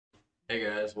Hey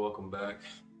guys, welcome back.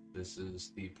 This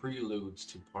is the preludes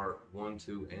to part 1,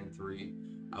 2, and 3.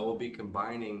 I will be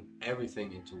combining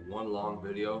everything into one long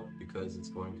video because it's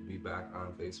going to be back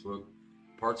on Facebook.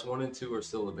 Parts 1 and 2 are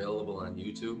still available on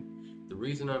YouTube. The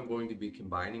reason I'm going to be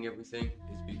combining everything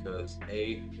is because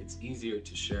A, it's easier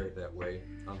to share it that way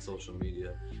on social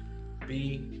media.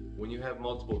 B, when you have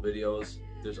multiple videos,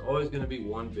 there's always going to be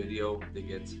one video that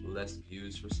gets less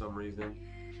views for some reason.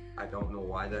 I don't know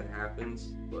why that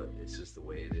happens, but it's just the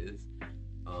way it is.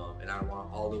 And I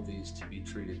want all of these to be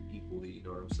treated equally, you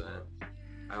know what I'm saying?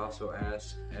 I also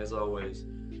ask, as always,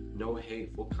 no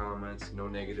hateful comments, no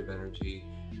negative energy.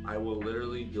 I will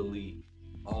literally delete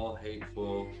all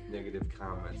hateful, negative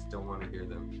comments. Don't want to hear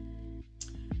them.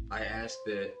 I ask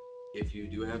that if you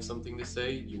do have something to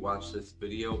say, you watch this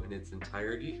video in its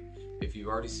entirety. If you've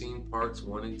already seen parts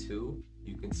 1 and 2,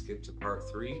 you can skip to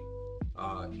part 3.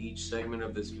 Each segment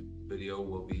of this video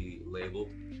will be labeled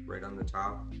right on the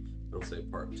top. It'll say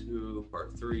part 2,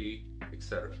 part 3,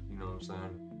 etc. You know what I'm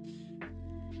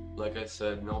saying? Like I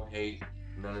said, no hate,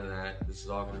 none of that. This is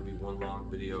all going to be one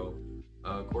long video.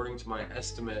 According to my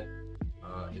estimate,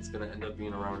 it's going to end up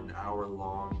being around an hour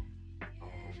long.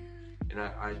 And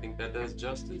I think that does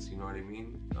justice, you know what I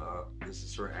mean? This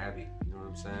is for Abby, you know what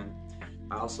I'm saying?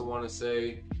 I also want to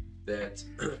say that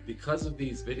because of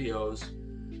these videos,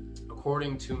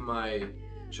 according to my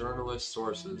journalist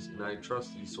sources, and I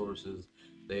trust these sources,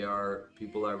 they are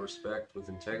people I respect with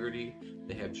integrity.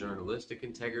 They have journalistic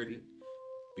integrity.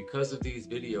 Because of these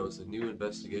videos, a new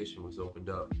investigation was opened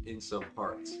up in some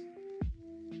parts.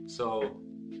 So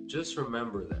just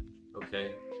remember that,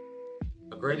 okay?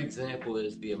 A great example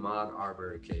is the Ahmaud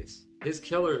Arbery case. His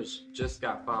killers just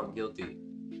got found guilty.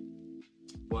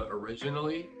 But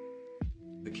originally,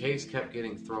 the case kept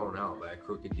getting thrown out by a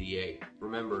crooked DA.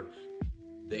 Remember,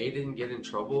 they didn't get in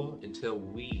trouble until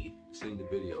we seen the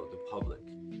video, the public.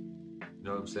 You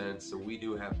know what I'm saying? So we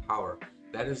do have power.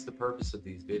 That is the purpose of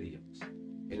these videos.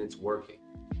 And it's working.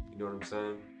 You know what I'm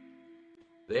saying?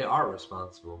 They are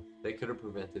responsible. They could have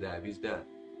prevented Abby's death.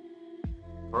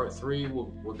 Part 3,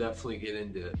 we'll definitely get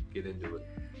into it.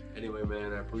 Anyway,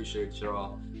 man, I appreciate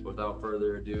y'all. Without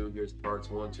further ado, here's parts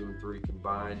 1, 2, and 3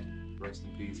 combined. Rest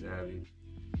in peace, Abby.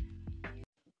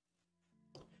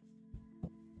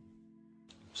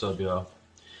 What's up, y'all?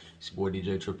 It's your boy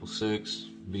DJ 666,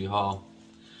 B Hall.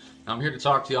 Now, I'm here to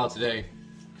talk to y'all today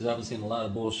because I've been seeing a lot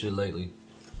of bullshit lately.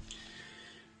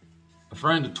 A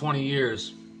friend of 20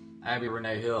 years, Abby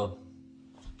Renee Hill,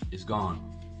 is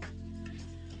gone.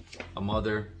 A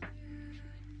mother,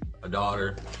 a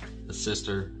daughter, a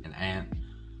sister, an aunt,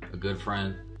 a good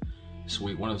friend,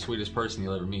 one of the sweetest person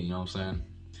you'll ever meet, you know what I'm saying?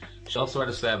 She also had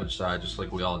a savage side, just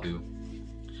like we all do.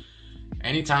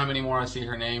 Anytime anymore I see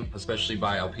her name, especially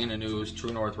by Alpena News,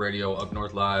 True North Radio, Up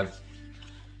North Live,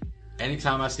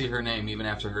 anytime I see her name, even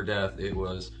after her death, it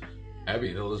was, Abby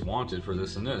Hill is wanted for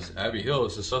this and this. Abby Hill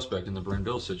is the suspect in the Bryn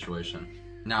Bill situation.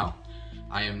 Now,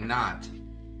 I am not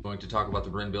going to talk about the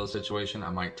Bryn Bill situation.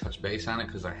 I might touch base on it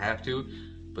because I have to,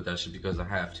 but that's just because I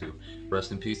have to.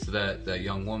 Rest in peace to that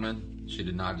young woman. She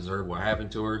did not deserve what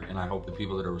happened to her, and I hope the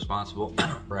people that are responsible,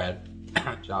 Brad,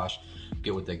 Josh,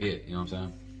 get what they get, you know what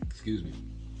I'm saying? Excuse me.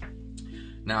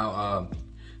 Now,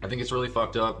 I think it's really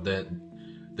fucked up that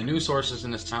the news sources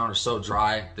in this town are so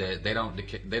dry that they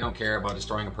don't care about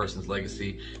destroying a person's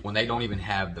legacy when they don't even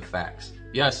have the facts.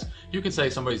 Yes, you can say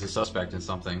somebody's a suspect in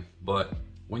something, but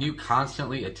when you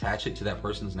constantly attach it to that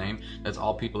person's name, that's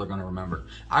all people are going to remember.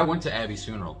 I went to Abby's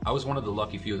funeral. I was one of the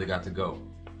lucky few that got to go.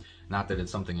 Not that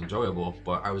it's something enjoyable,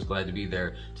 but I was glad to be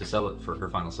there to celebrate for her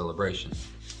final celebration.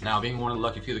 Now, being one of the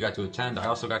lucky few that got to attend, I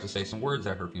also got to say some words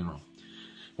at her funeral.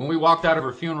 When we walked out of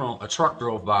her funeral, a truck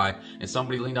drove by and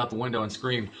somebody leaned out the window and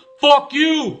screamed, "Fuck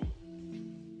you!"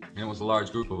 And it was a large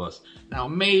group of us. Now,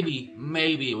 maybe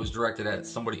it was directed at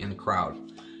somebody in the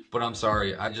crowd, but I'm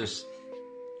sorry,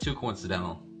 too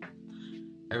coincidental.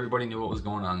 Everybody knew what was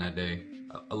going on that day.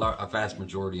 A vast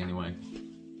majority anyway.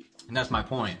 And that's my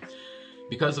point.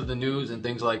 Because of the news and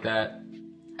things like that,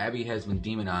 Abby has been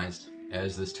demonized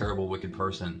as this terrible, wicked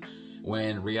person.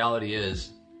 When reality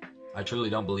is, I truly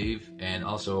don't believe, and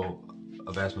also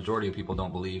a vast majority of people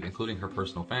don't believe, including her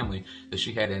personal family, that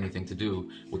she had anything to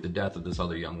do with the death of this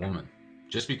other young woman.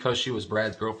 Just because she was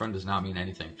Brad's girlfriend does not mean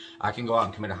anything. I can go out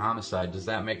and commit a homicide. Does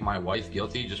that make my wife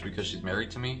guilty just because she's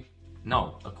married to me?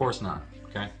 No, of course not,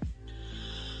 okay?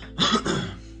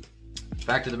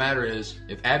 Fact of the matter is,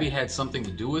 if Abby had something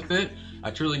to do with it, I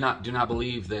truly do not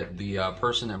believe that the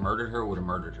person that murdered her would have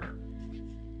murdered her.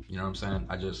 You know what I'm saying?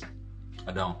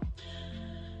 I don't.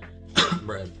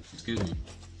 Brad, excuse me.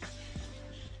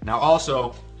 Now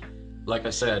also, like I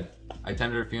said, I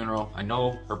attended her funeral. I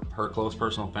know her close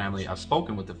personal family. I've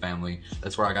spoken with the family.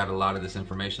 That's where I got a lot of this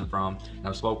information from. And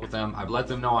I've spoke with them. I've let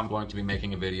them know I'm going to be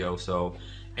making a video. So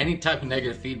any type of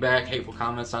negative feedback, hateful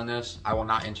comments on this, I will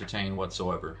not entertain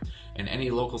whatsoever. And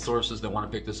any local sources that want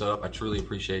to pick this up, I truly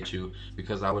appreciate you,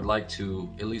 because I would like to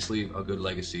at least leave a good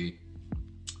legacy.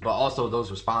 But also those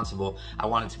responsible, I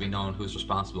want it to be known who's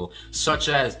responsible, such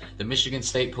as the Michigan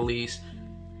State Police,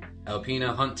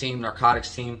 Alpena Hunt Team,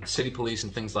 Narcotics Team, City Police,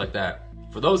 and things like that.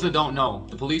 For those that don't know,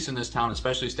 the police in this town,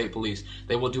 especially state police,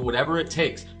 they will do whatever it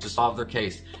takes to solve their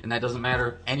case. And that doesn't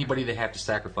matter anybody they have to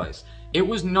sacrifice. It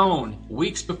was known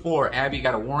weeks before Abby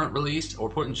got a warrant released or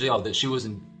put in jail that she was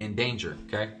in danger,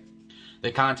 okay?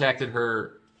 They contacted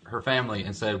her family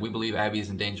and said, we believe Abby is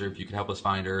in danger. If you could help us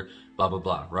find her, blah, blah,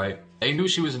 blah, right? They knew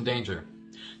she was in danger.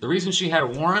 The reason she had a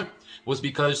warrant was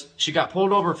because she got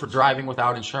pulled over for driving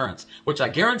without insurance, which I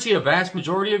guarantee a vast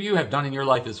majority of you have done in your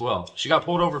life as well. She got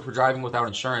pulled over for driving without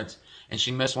insurance, and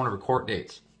she missed one of her court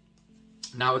dates.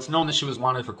 Now, it's known that she was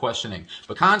wanted for questioning,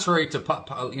 but contrary to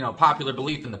popular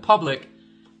belief in the public,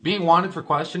 being wanted for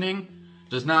questioning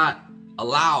does not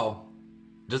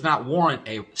warrant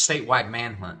a statewide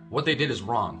manhunt. What they did is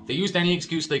wrong. They used any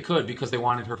excuse they could because they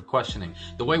wanted her for questioning.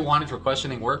 The way wanted for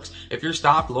questioning works, if you're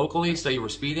stopped locally, say you were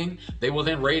speeding, they will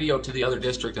then radio to the other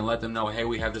district and let them know, hey,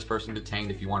 we have this person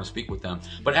detained if you want to speak with them.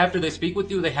 But after they speak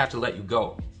with you, they have to let you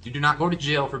go. You do not go to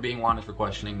jail for being wanted for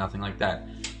questioning, nothing like that.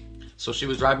 So she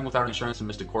was driving without insurance and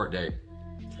missed a court date.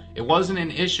 It wasn't an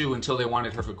issue until they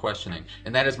wanted her for questioning.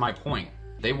 And that is my point.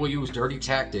 They will use dirty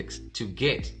tactics to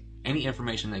get any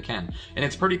information they can. And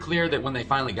it's pretty clear that when they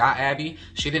finally got Abby,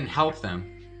 she didn't help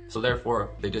them. So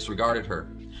therefore, they disregarded her.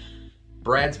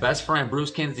 Brad's best friend, Bruce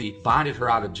Kinsey, bonded her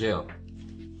out of jail.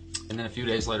 And then a few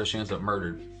days later, she ends up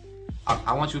murdered.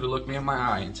 I want you to look me in my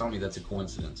eye and tell me that's a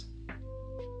coincidence.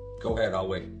 Go ahead, I'll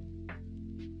wait.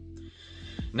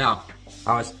 Now,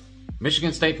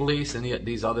 Michigan State Police and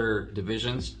these other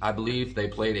divisions, I believe they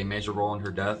played a major role in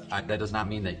her death. That does not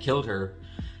mean they killed her.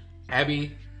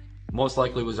 Abby most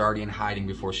likely was already in hiding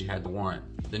before she had the warrant.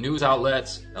 The news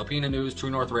outlets, Alpena News, True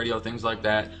North Radio, things like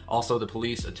that, also the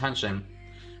police attention,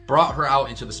 brought her out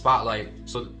into the spotlight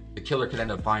so the killer could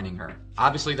end up finding her.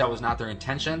 Obviously, that was not their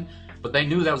intention, but they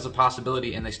knew that was a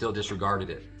possibility and they still disregarded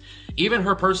it. Even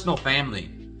her personal family,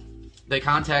 they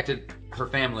contacted her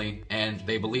family and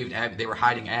they believed they were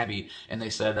hiding Abby, and they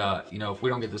said, if we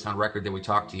don't get this on record that we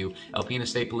talked to you, Alpena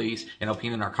State Police and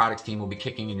Alpena Narcotics Team will be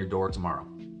kicking in your door tomorrow.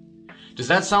 Does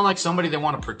that sound like somebody they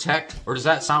want to protect, or does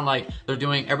that sound like they're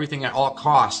doing everything at all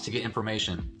costs to get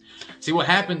information? See, what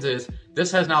happens is,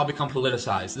 this has now become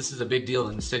politicized. This is a big deal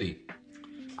in the city.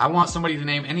 I want somebody to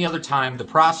name any other time the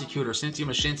prosecutor, Cynthia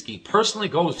Muszenski, personally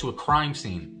goes to a crime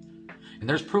scene. And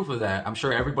there's proof of that. I'm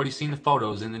sure everybody's seen the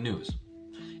photos in the news.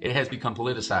 It has become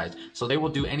politicized. So they will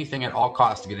do anything at all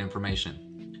costs to get information.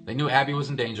 They knew Abby was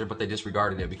in danger, but they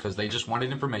disregarded it because they just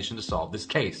wanted information to solve this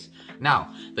case.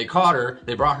 Now, they caught her,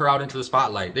 they brought her out into the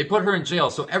spotlight. They put her in jail,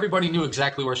 so everybody knew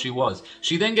exactly where she was.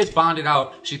 She then gets bonded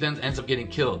out, she then ends up getting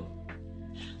killed.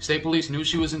 State police knew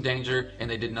she was in danger, and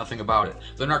they did nothing about it.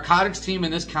 The narcotics team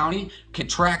in this county can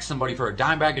track somebody for a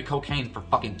dime bag of cocaine for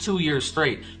fucking 2 years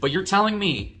straight. But you're telling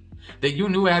me that you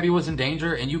knew Abby was in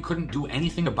danger and you couldn't do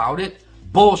anything about it?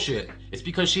 Bullshit. It's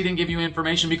because she didn't give you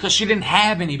information, because she didn't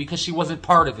have any, because she wasn't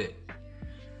part of it.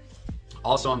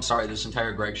 Also, I'm sorry, this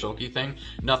entire Greg Schulke thing,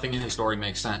 nothing in his story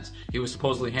makes sense. He was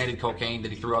supposedly handed cocaine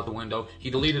that he threw out the window. He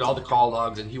deleted all the call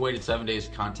logs, and he waited 7 days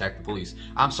to contact the police.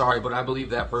 I'm sorry, but I believe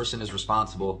that person is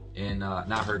responsible in,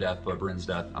 not her death, but Bryn's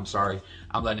death. I'm sorry.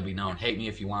 I'm letting it be known. Hate me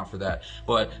if you want for that.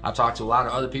 But I've talked to a lot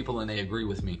of other people, and they agree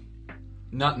with me.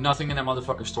 Nothing in that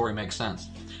motherfucker's story makes sense.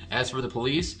 As for the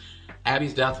police,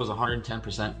 Abby's death was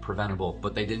 110% preventable,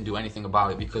 but they didn't do anything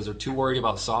about it because they're too worried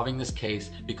about solving this case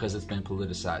because it's been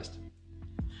politicized.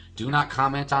 Do not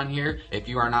comment on here if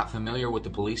you are not familiar with the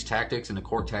police tactics and the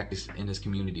court tactics in this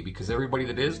community, because everybody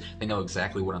that is, they know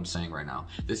exactly what I'm saying right now.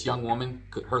 This young woman,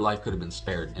 her life could have been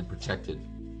spared and protected.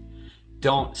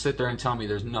 Don't sit there and tell me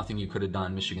there's nothing you could have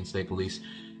done, Michigan State Police.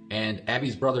 And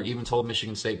Abby's brother even told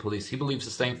Michigan State Police, he believes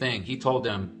the same thing. He told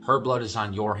them, her blood is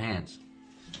on your hands.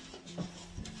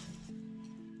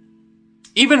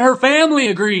 Even her family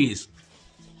agrees.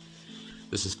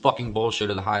 This is fucking bullshit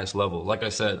at the highest level. Like I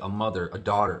said, a mother, a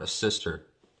daughter, a sister,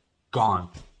 gone.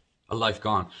 A life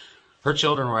gone. Her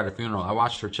children were at a funeral. I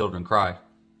watched her children cry.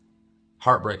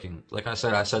 Heartbreaking. Like I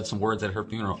said some words at her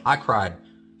funeral. I cried.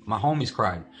 My homies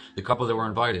cried. The couple that were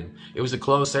invited. It was a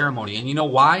closed ceremony. And you know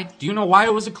why? Do you know why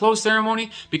it was a closed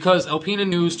ceremony? Because Alpena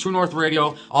News, True North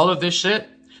Radio, all of this shit,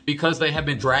 because they have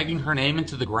been dragging her name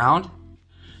into the ground.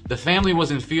 The family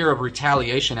was in fear of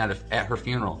retaliation at her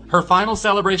funeral. Her final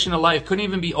celebration of life couldn't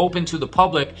even be open to the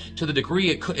public to the degree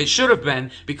it should have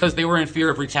been, because they were in fear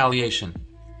of retaliation.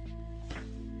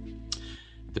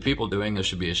 The people doing this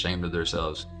should be ashamed of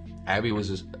themselves. Abby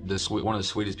was one of the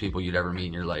sweetest people you'd ever meet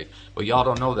in your life. But y'all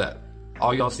don't know that.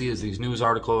 All y'all see is these news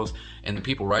articles, and the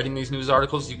people writing these news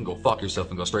articles, you can go fuck yourself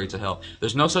and go straight to hell.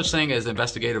 There's no such thing as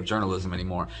investigative journalism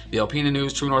anymore. The Alpena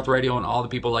News, True North Radio, and all the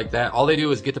people like that, all they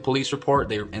do is get the police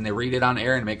report, and they read it on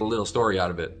air and make a little story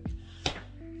out of it.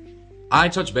 I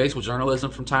touch base with journalism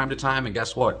from time to time, and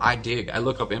guess what? I dig. I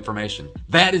look up information.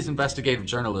 That is investigative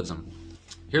journalism.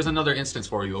 Here's another instance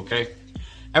for you, okay?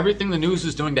 Everything the news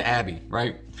is doing to Abby,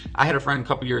 right? I had a friend a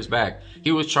couple years back.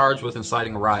 He was charged with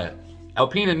inciting a riot.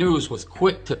 Alpena News was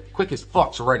quick as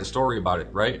fuck to write a story about it,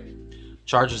 right?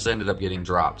 Charges ended up getting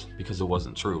dropped because it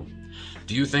wasn't true.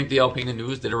 Do you think the Alpena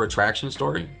News did a retraction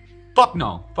story? Fuck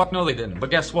no. Fuck no, they didn't.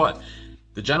 But guess what?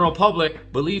 The general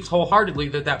public believes wholeheartedly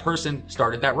that that person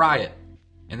started that riot.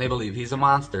 And they believe he's a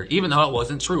monster, even though it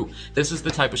wasn't true. This is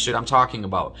the type of shit I'm talking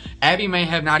about. Abby may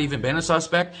have not even been a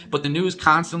suspect, but the news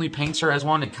constantly paints her as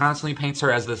one and constantly paints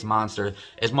her as this monster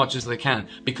as much as they can,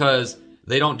 because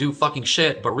they don't do fucking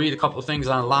shit but read a couple of things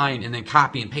online and then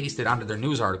copy and paste it onto their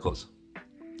news articles.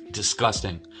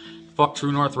 Disgusting. Fuck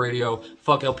True North Radio,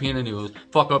 fuck Alpena News,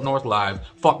 fuck Up North Live,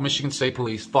 fuck Michigan State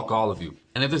Police, fuck all of you.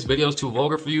 And if this video is too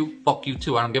vulgar for you, fuck you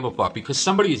too. I don't give a fuck, because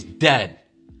somebody is dead.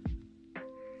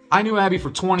 I knew Abby for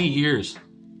 20 years.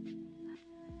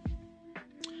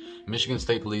 Michigan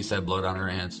State Police had blood on her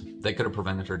hands. They could have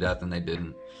prevented her death and they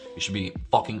didn't. You should be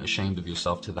fucking ashamed of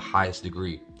yourself to the highest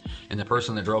degree. And the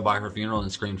person that drove by her funeral and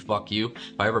screamed, fuck you,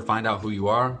 if I ever find out who you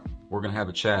are, we're gonna have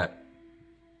a chat.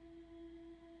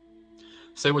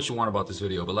 Say what you want about this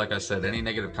video, but like I said, any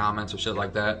negative comments or shit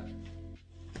like that,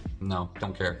 no,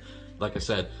 don't care. Like I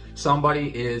said,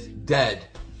 somebody is dead.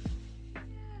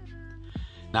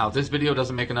 Now, if this video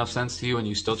doesn't make enough sense to you and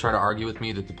you still try to argue with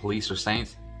me that the police are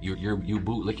saints, you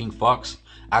bootlicking fucks,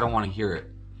 I don't want to hear it.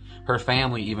 Her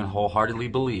family even wholeheartedly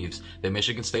believes that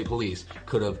Michigan State Police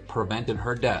could have prevented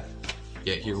her death.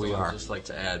 Yet here we are. I'd just like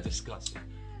to add, disgusting.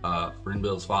 Bryn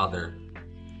Bill's father,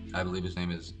 I believe his name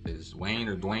is Wayne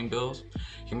or Dwayne Bills.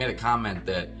 He made a comment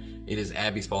that it is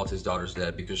Abby's fault his daughter's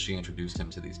dead because she introduced him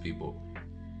to these people.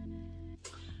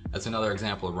 That's another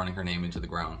example of running her name into the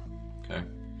ground, okay?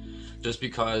 Just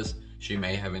because she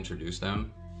may have introduced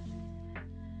them,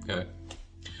 okay?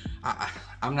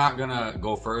 I'm not gonna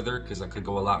go further because I could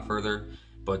go a lot further,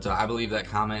 but I believe that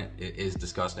comment is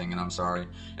disgusting, and I'm sorry.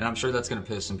 And I'm sure that's gonna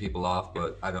piss some people off,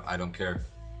 but I don't care.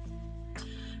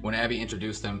 When Abby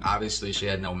introduced them, obviously she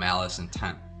had no malice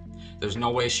intent. There's no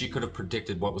way she could have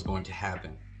predicted what was going to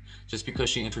happen. Just because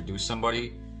she introduced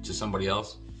somebody to somebody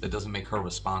else, that doesn't make her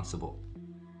responsible.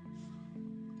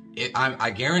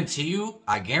 I guarantee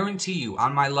you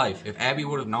on my life, if Abby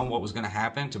would have known what was going to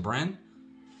happen to Bryn,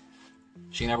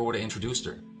 she never would have introduced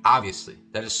her. Obviously.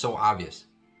 That is so obvious.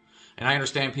 And I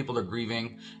understand people are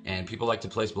grieving, and people like to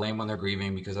place blame when they're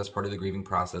grieving because that's part of the grieving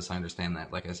process. I understand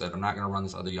that. Like I said, I'm not going to run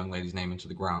this other young lady's name into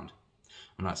the ground.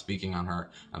 I'm not speaking on her.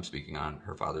 I'm speaking on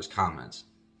her father's comments.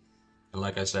 And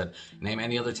like I said, name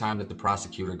any other time that the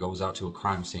prosecutor goes out to a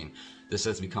crime scene. This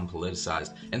has become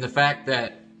politicized. And the fact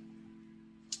that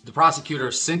the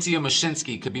prosecutor, Cynthia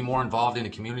Muszenski, could be more involved in a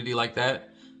community like that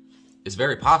is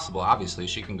very possible. Obviously,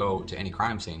 she can go to any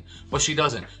crime scene, but she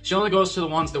doesn't. She only goes to the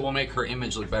ones that will make her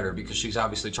image look better because she's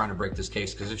obviously trying to break this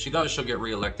case, because if she does, she'll get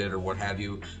reelected or what have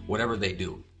you, whatever they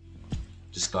do.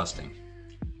 Disgusting.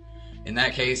 In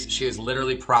that case, she is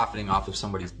literally profiting off of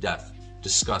somebody's death.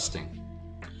 Disgusting.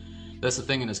 That's the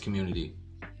thing in this community.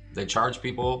 They charge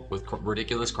people with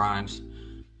ridiculous crimes.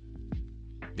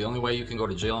 The only way you can go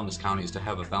to jail in this county is to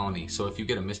have a felony. So if you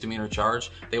get a misdemeanor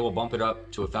charge, they will bump it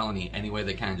up to a felony any way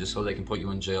they can, just so they can put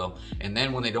you in jail. And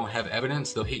then when they don't have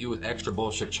evidence, they'll hit you with extra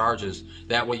bullshit charges.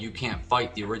 That way you can't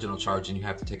fight the original charge and you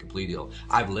have to take a plea deal.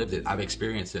 I've lived it. I've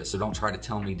experienced it. So don't try to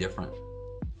tell me different.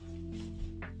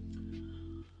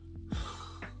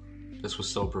 This was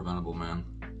so preventable, man.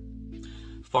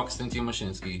 Fuck Cynthia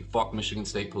Muszenski. Fuck Michigan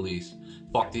State Police.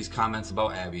 Fuck these comments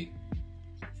about Abby.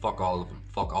 Fuck all of them.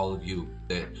 Fuck all of you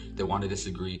that want to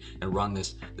disagree and run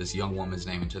this young woman's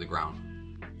name into the ground.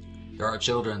 There are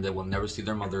children that will never see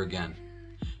their mother again.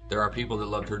 There are people that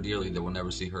loved her dearly that will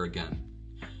never see her again.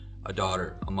 A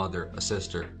daughter, a mother, a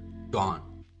sister, gone.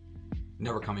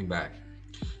 Never coming back.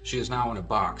 She is now in a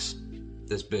box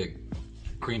this big,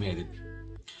 cremated.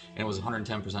 And it was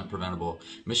 110% preventable.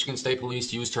 Michigan State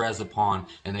Police used her as a pawn,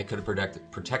 and they could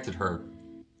have protected her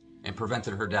and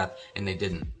prevented her death, and they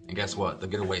didn't. And guess what? They'll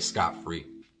get away scot-free.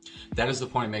 That is the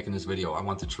point of making this video. I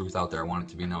want the truth out there. I want it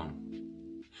to be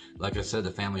known. Like I said, the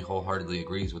family wholeheartedly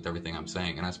agrees with everything I'm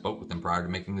saying, and I spoke with them prior to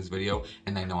making this video,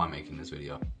 and they know I'm making this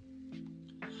video.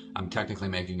 I'm technically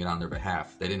making it on their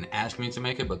behalf. They didn't ask me to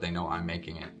make it, but they know I'm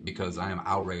making it because I am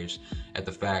outraged at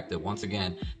the fact that, once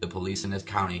again, the police in this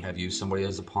county have used somebody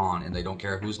as a pawn, and they don't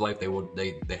care whose life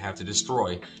they have to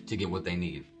destroy to get what they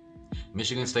need.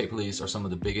 Michigan State Police are some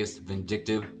of the biggest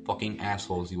vindictive fucking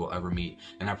assholes you will ever meet,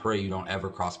 and I pray you don't ever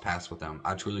cross paths with them.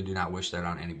 I truly do not wish that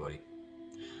on anybody.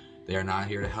 They are not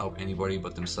here to help anybody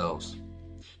but themselves.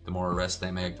 The more arrests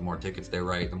they make, the more tickets they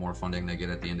write, the more funding they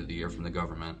get at the end of the year from the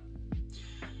government.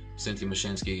 Cynthia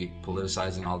Muszenski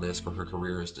politicizing all this for her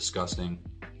career is disgusting,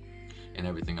 and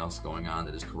everything else going on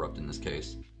that is corrupt in this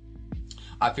case.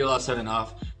 I feel I've said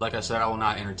enough. Like I said, I will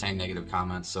not entertain negative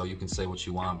comments, so you can say what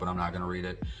you want, but I'm not going to read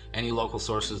it. Any local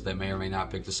sources that may or may not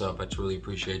pick this up, I truly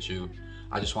appreciate you.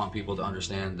 I just want people to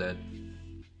understand that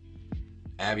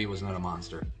Abby was not a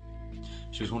monster.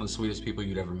 She was one of the sweetest people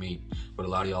you'd ever meet, but a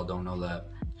lot of y'all don't know that.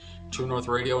 True North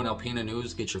Radio and Alpena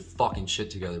News, get your fucking shit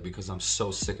together because I'm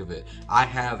so sick of it. I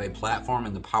have a platform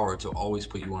and the power to always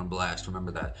put you on blast.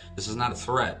 Remember that. This is not a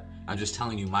threat. I'm just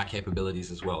telling you my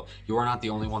capabilities as well. You are not the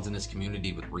only ones in this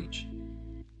community with reach.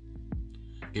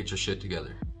 Get your shit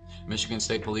together. Michigan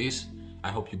State Police, I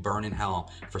hope you burn in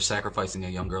hell for sacrificing a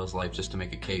young girl's life just to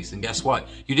make a case. And guess what?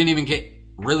 You didn't even get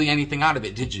really anything out of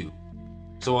it, did you?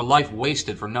 So a life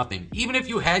wasted for nothing. Even if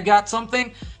you had got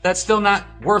something, that's still not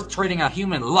worth trading a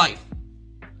human life.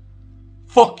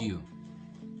 Fuck you.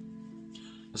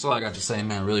 That's all I got to say,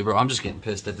 man. Really, bro. I'm just getting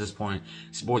pissed at this point.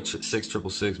 It's your boy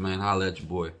 6666, man. Holla at your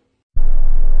boy.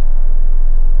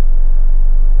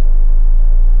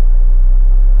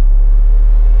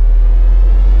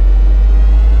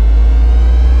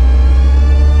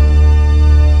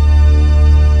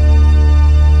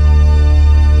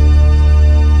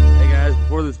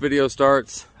 Video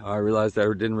starts, I realized I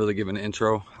didn't really give an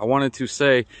intro. I wanted to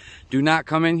say, do not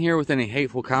come in here with any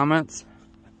hateful comments.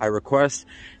 I request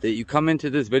that you come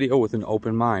into this video with an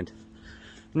open mind.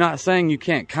 I'm not saying you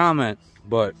can't comment,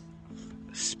 but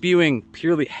spewing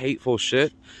purely hateful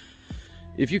shit,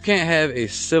 if you can't have a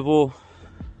civil,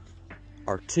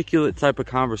 articulate type of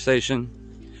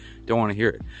conversation, don't want to hear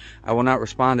it. I will not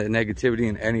respond to negativity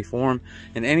in any form,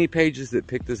 and any pages that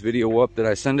pick this video up that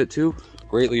I send it to,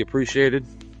 greatly appreciated.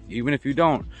 Even if you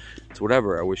don't, it's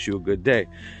whatever. I wish you a good day.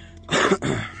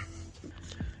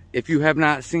 If you have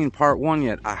not seen part 1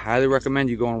 yet, I highly recommend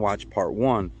you go and watch part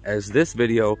 1, as this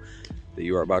video that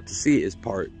you are about to see is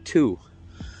part 2.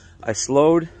 I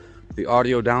slowed the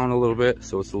audio down a little bit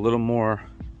so it's a little more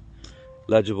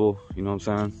legible, you know what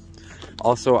I'm saying?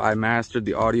 Also, I mastered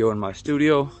the audio in my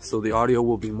studio, so the audio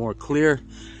will be more clear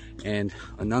and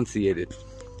enunciated,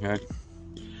 okay?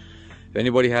 If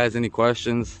anybody has any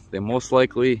questions,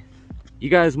 you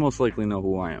guys most likely know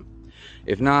who I am.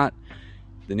 If not,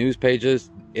 the news pages,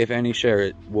 if any, share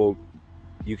it.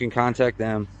 You can contact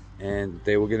them and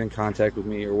they will get in contact with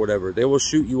me or whatever. They will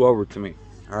shoot you over to me,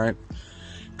 all right?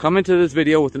 Come into this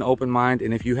video with an open mind,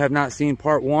 and if you have not seen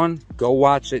part 1, go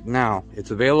watch it now.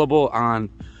 It's available on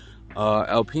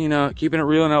Alpena, Keeping It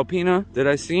Real in Alpena that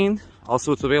I seen.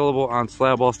 Also, it's available on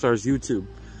Slab All Stars YouTube.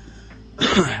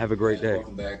 Have a great day.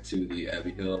 Welcome back to the Abby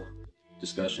Hill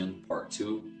discussion, part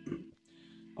 2. I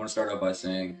want to start out by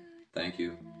saying thank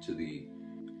you to the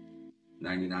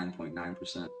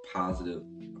 99.9% positive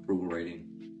approval rating.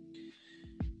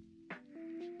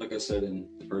 Like I said in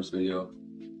the first video,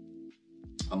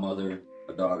 a mother,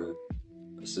 a daughter,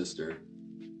 a sister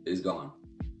is gone.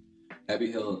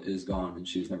 Abby Hill is gone and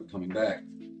she's never coming back.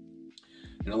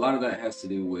 And a lot of that has to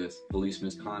do with police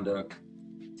misconduct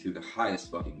to the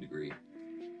highest fucking degree,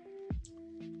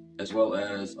 as well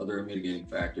as other mitigating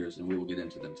factors, and we will get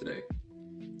into them today.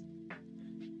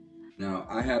 Now,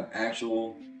 I have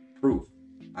actual proof.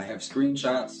 I have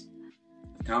screenshots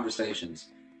of conversations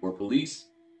where police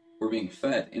were being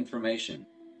fed information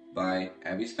by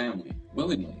Abby's family,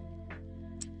 willingly,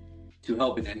 to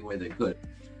help in any way they could.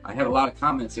 I had a lot of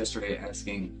comments yesterday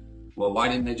asking, well, why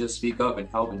didn't they just speak up and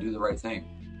help and do the right thing?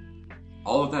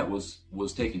 All of that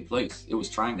was taking place. It was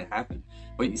trying to happen.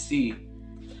 But you see,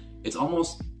 it's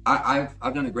almost, I've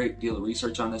done a great deal of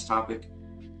research on this topic,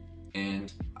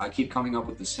 and I keep coming up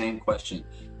with the same question.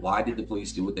 Why did the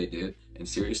police do what they did? And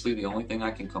seriously, the only thing I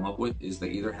can come up with is they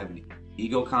either have an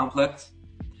ego complex,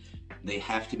 they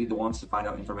have to be the ones to find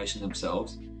out information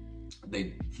themselves.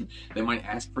 They might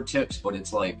ask for tips, but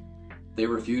it's like they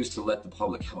refuse to let the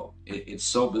public help. It's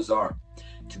so bizarre.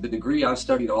 To the degree I've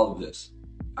studied all of this,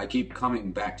 I keep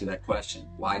coming back to that question.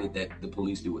 Why did the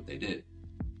police do what they did?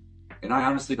 And I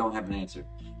honestly don't have an answer.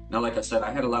 Now, like I said,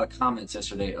 I had a lot of comments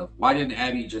yesterday of why didn't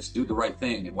Abby just do the right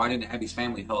thing? And why didn't Abby's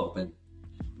family help? And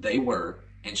they were,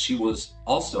 and she was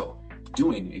also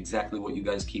doing exactly what you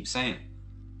guys keep saying.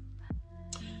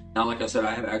 Now, like I said,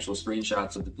 I have actual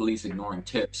screenshots of the police ignoring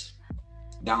tips,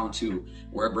 down to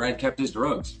where Brad kept his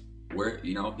drugs, where,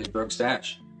 you know, his drug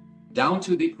stash, down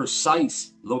to the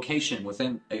precise location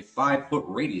within a 5-foot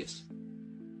radius.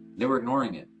 They were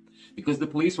ignoring it because the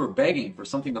police were begging for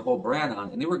something to hold Brad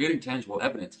on, and they were getting tangible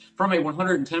evidence from a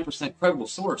 110% credible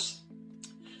source.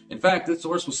 In fact, this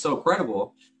source was so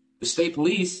credible, the state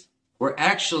police were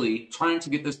actually trying to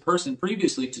get this person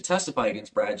previously to testify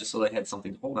against Brad just so they had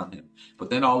something to hold on him. But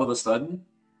then all of a sudden,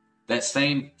 that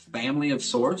same family of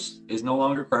source is no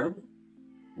longer credible?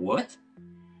 What?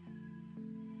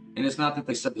 And it's not that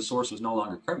they said the source was no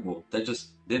longer credible. They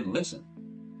just didn't listen.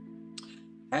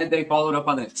 Had they followed up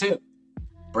on that tip,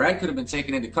 Brad could have been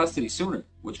taken into custody sooner,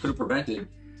 which could have prevented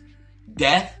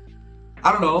death.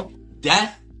 I don't know,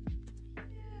 death.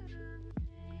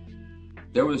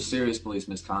 There was serious police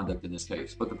misconduct in this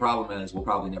case, but the problem is we'll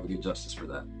probably never get justice for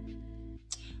that.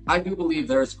 I do believe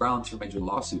there's grounds for major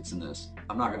lawsuits in this.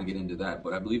 I'm not going to get into that,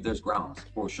 but I believe there's grounds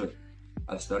for sure.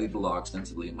 I've studied the law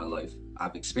extensively in my life.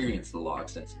 I've experienced the law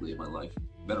extensively in my life.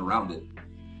 Been around it.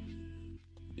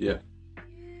 Yeah.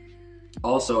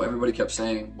 Also, everybody kept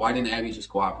saying, why didn't Abby just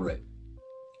cooperate?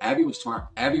 Abby was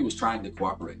trying to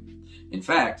cooperate. In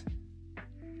fact,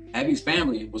 Abby's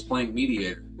family was playing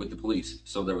mediator with the police.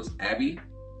 So there was Abby,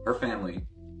 her family,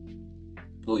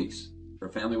 police. Her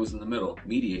family was in the middle,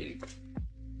 mediating.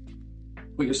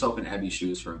 Put yourself in Abby's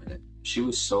shoes for a minute. She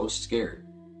was so scared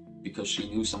because she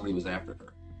knew somebody was after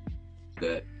her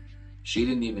that she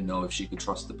didn't even know if she could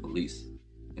trust the police.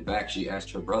 In fact, she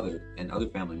asked her brother and other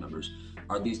family members,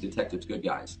 are these detectives good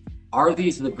guys? Are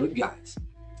these the good guys?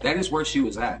 That is where she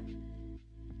was at.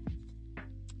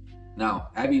 Now,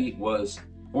 Abby was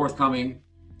forthcoming,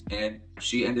 and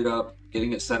she ended up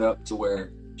getting it set up to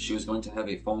where she was going to have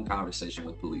a phone conversation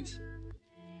with police.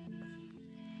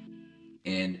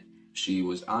 And she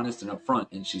was honest and upfront,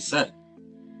 and she said,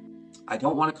 I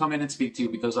don't want to come in and speak to you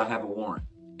because I have a warrant.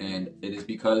 And it is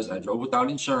because I drove without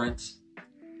insurance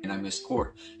and I missed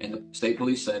court. And the state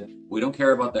police said, we don't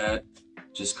care about that.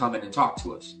 Just come in and talk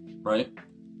to us, right?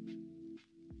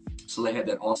 So they had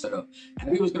that all set up.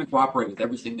 Abby was going to cooperate with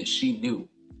everything that she knew.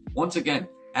 Once again,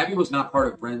 Abby was not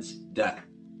part of Bryn's death.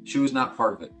 She was not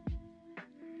part of it.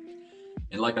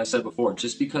 And like I said before,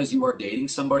 just because you are dating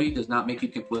somebody does not make you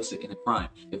complicit in a crime.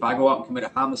 If I go out and commit a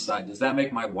homicide, does that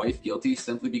make my wife guilty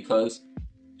simply because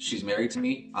she's married to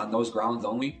me on those grounds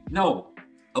only? No,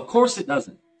 of course it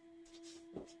doesn't.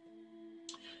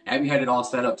 Abby had it all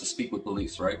set up to speak with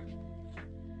police, right?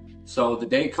 So the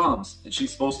day comes and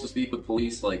she's supposed to speak with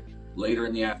police like later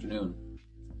in the afternoon.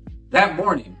 That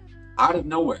morning, out of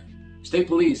nowhere, state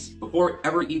police, before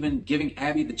ever even giving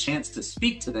Abby the chance to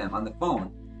speak to them on the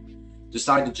phone,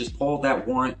 decide to just pull that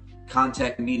warrant,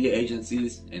 contact media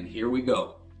agencies, and here we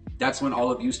go. That's when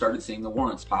all of you started seeing the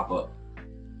warrants pop up.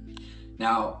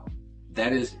 Now,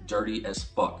 that is dirty as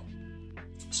fuck.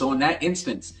 So in that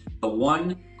instance, the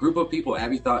one group of people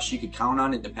Abby thought she could count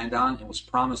on and depend on and was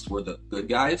promised were the good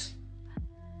guys,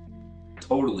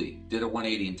 totally did a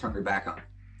 180 and turned her back on her.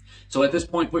 So at this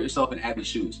point, put yourself in Abby's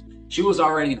shoes. She was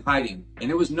already in hiding,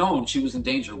 and it was known she was in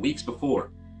danger weeks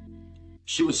before.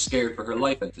 She was scared for her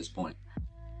life at this point.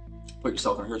 Put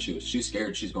yourself in her shoes. She's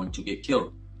scared she's going to get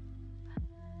killed.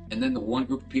 And then the one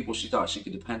group of people she thought she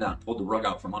could depend on pulled the rug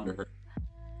out from under her.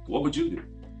 What would you do?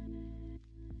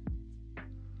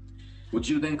 Would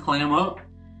you then clam up?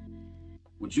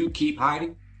 Would you keep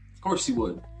hiding? Of course you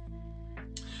would.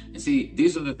 And see,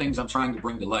 these are the things I'm trying to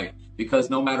bring to light. Because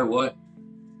no matter what,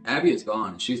 Abby is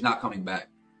gone. She's not coming back.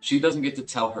 She doesn't get to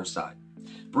tell her side.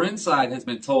 Bryn's side has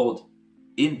been told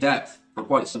in depth for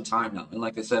quite some time now. And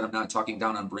like I said, I'm not talking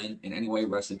down on Bryn in any way.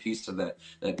 Rest in peace to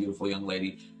that beautiful young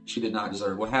lady. She did not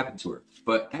deserve what happened to her.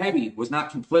 But Abby was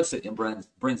not complicit in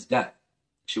Bryn's death.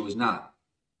 She was not.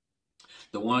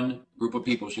 The one group of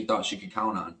people she thought she could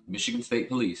count on, Michigan State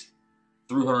Police,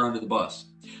 threw her under the bus.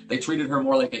 They treated her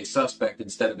more like a suspect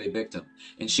instead of a victim.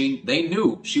 And they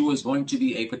knew she was going to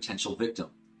be a potential victim.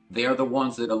 They are the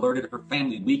ones that alerted her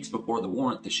family weeks before the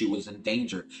warrant that she was in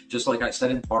danger, just like I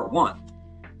said in part 1.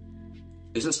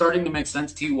 Is it starting to make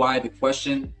sense to you why the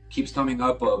question keeps coming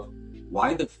up of,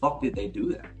 why the fuck did they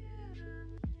do that?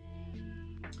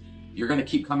 You're going to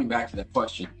keep coming back to that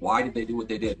question. Why did they do what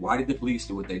they did? Why did the police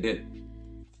do what they did?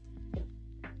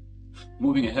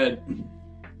 Moving ahead,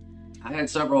 I had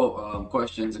several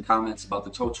questions and comments about the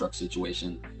tow truck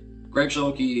situation. Greg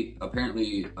Scholke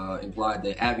apparently implied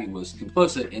that Abby was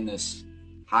complicit in this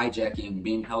hijacking,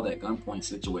 being held at gunpoint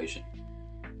situation.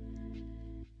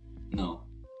 No.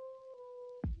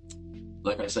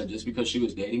 Like I said, just because she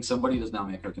was dating somebody does not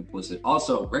make her complicit.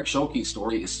 Also, Greg Schulke's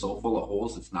story is so full of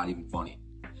holes, it's not even funny.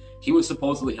 He was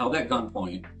supposedly held at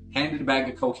gunpoint, handed a bag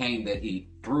of cocaine that he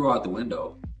threw out the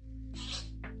window.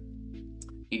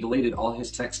 He deleted all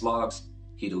his text logs,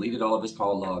 he deleted all of his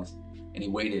call logs, and he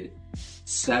waited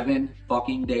 7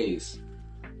 fucking days,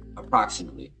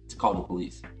 approximately, to call the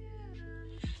police.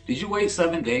 Did you wait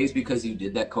 7 days because you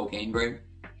did that cocaine, Greg?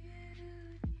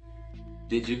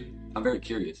 Did you? I'm very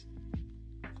curious.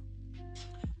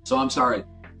 So I'm sorry.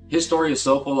 His story is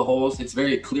so full of holes, it's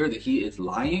very clear that he is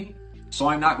lying. So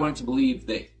I'm not going to believe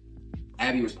that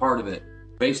Abby was part of it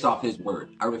based off his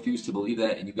word. I refuse to believe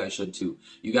that, and you guys should too.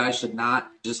 You guys should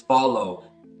not just follow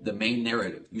the main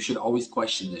narrative. You should always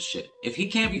question this shit. If he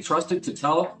can't be trusted to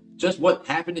tell just what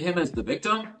happened to him as the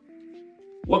victim,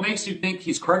 what makes you think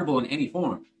he's credible in any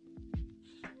form?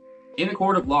 In a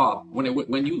court of law,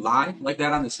 when you lie like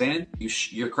that on the stand,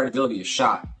 your credibility is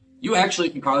shot. You actually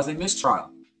can cause a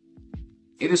mistrial.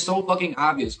 It is so fucking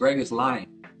obvious Greg is lying,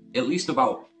 at least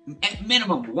about, at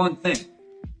minimum, one thing.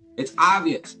 It's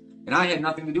obvious, and I had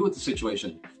nothing to do with the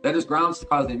situation. That is grounds to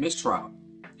cause a mistrial.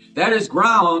 That is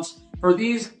grounds for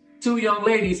these 2 young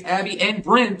ladies, Abby and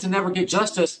Bryn, to never get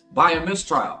justice by a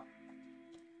mistrial.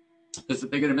 Because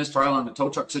if they get a mistrial on the tow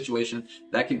truck situation,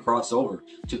 that can cross over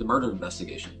to the murder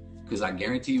investigation. Because I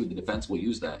guarantee you the defense will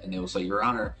use that, and they will say, Your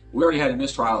Honor, we already had a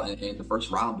mistrial in the first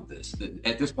round of this.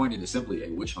 At this point, it is simply a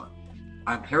witch hunt.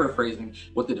 I'm paraphrasing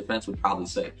what the defense would probably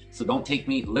say. So don't take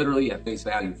me literally at face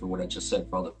value for what I just said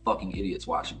for all the fucking idiots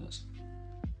watching this.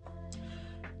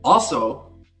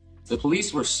 Also, the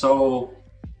police were so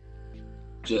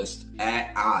just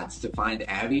at odds to find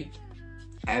Abby.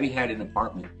 Abby had an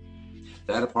apartment.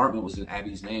 That apartment was in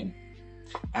Abby's name.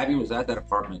 Abby was at that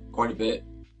apartment quite a bit,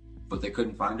 but they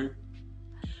couldn't find her.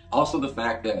 Also, the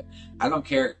fact that I don't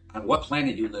care on what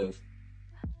planet you live,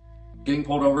 getting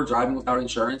pulled over, driving without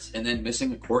insurance, and then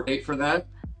missing a court date for that,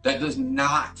 that does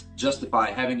not justify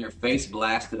having your face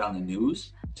blasted on the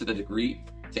news to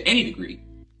any degree.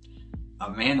 A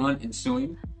manhunt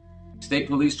ensuing, state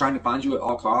police trying to find you at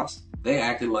all costs. They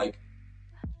acted like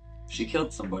she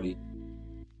killed somebody.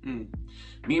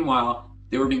 Meanwhile,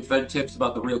 they were being fed tips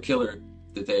about the real killer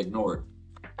that they ignored.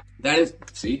 That is,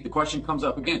 see, the question comes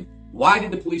up again. Why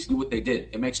did the police do what they did?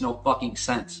 It makes no fucking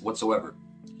sense whatsoever.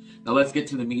 Now let's get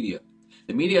to the media.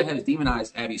 The media has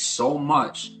demonized Abby so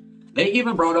much. They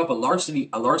even brought up a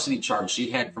larceny charge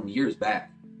she had from years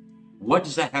back. What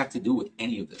does that have to do with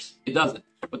any of this? It doesn't.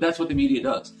 But that's what the media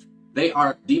does. They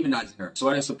are demonizing her. So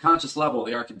at a subconscious level,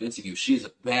 they are convincing you she's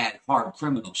a bad, hard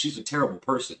criminal. She's a terrible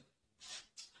person.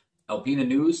 Alpena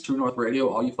News, True North Radio,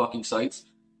 all you fucking sites,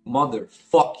 mother,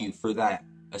 fuck you for that.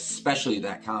 Especially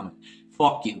that comment.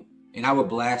 Fuck you. And I will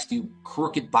blast you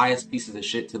crooked, biased pieces of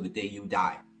shit till the day you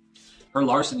die. Her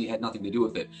larceny had nothing to do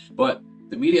with it. But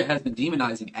the media has been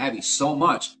demonizing Abby so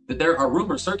much that there are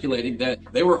rumors circulating that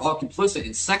they were all complicit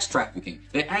in sex trafficking.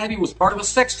 That Abby was part of a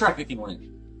sex trafficking ring.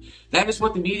 That is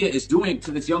what the media is doing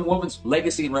to this young woman's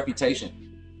legacy and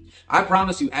reputation. I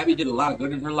promise you, Abby did a lot of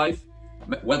good in her life,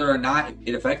 whether or not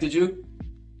it affected you.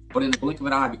 But in the blink of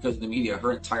an eye, because of the media,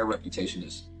 her entire reputation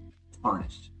is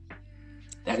tarnished.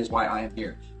 That is why I am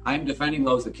here. I am defending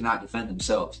those that cannot defend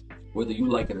themselves, whether you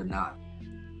like it or not.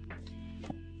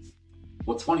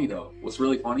 What's funny though, what's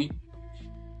really funny,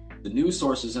 the news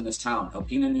sources in this town,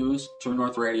 Alpena News, True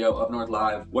North Radio, Up North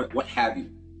Live, what have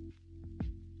you,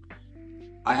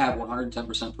 I have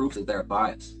 110% proof that they're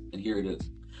biased, and here it is.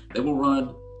 They will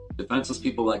run defenseless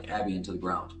people like Abby into the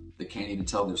ground that can't even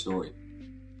tell their story.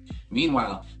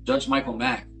 Meanwhile, Judge Michael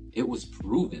Mack, it was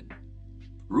proven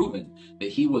that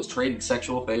he was trading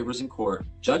sexual favors in court.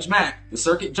 Judge Mack, the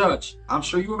circuit judge, I'm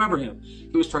sure you remember him.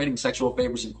 He was trading sexual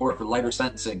favors in court for lighter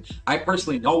sentencing. I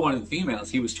personally know one of the females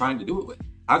he was trying to do it with.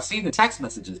 I've seen the text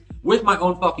messages with my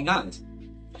own fucking eyes.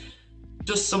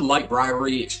 Just some light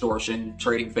bribery, extortion,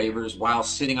 trading favors while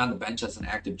sitting on the bench as an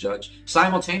active judge.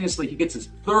 Simultaneously, he gets his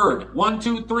third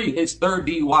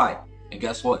DUI. And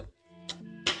guess what?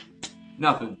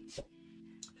 Nothing.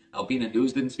 Alpena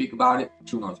News didn't speak about it.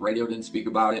 True North Radio didn't speak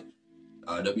about it.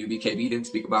 WBKB didn't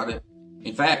speak about it.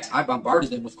 In fact, I bombarded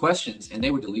them with questions and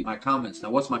they would delete my comments.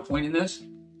 Now, what's my point in this?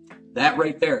 That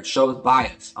right there shows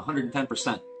bias,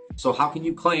 110%. So how can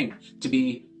you claim to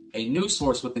be a news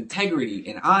source with integrity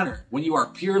and honor when you are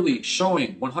purely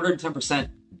showing 110%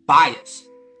 bias?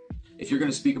 If you're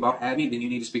going to speak about Abby, then you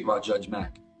need to speak about Judge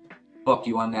Mack. Fuck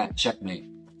you on that. Checkmate.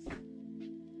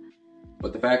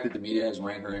 But the fact that the media has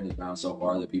ran her into the ground so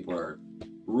far that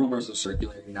rumors are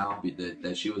circulating now that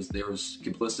there was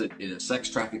complicit in a sex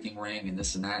trafficking ring and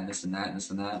this and that and this and that and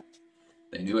this and that.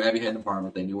 They knew Abby had an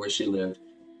apartment. They knew where she lived.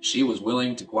 She was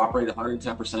willing to cooperate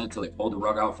 110% until they pulled the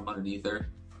rug out from underneath her.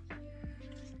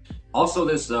 Also,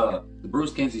 the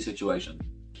Bruce Kinsey situation.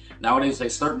 Now, it is a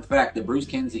certain fact that Bruce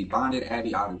Kinsey bonded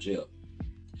Abby out of jail.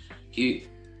 He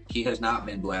has not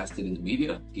been blasted in the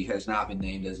media. He has not been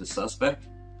named as a suspect.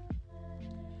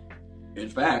 In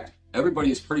fact,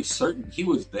 everybody is pretty certain he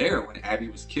was there when Abby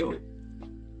was killed.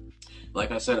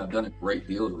 Like I said, I've done a great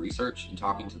deal of research in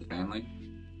talking to the family.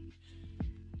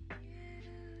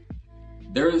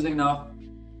 There is enough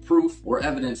proof or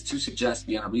evidence to suggest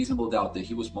beyond a reasonable doubt that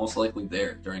he was most likely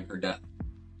there during her death.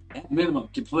 At minimum,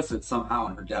 complicit somehow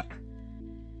in her death.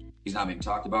 He's not being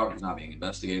talked about. He's not being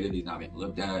investigated. He's not being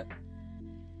looked at.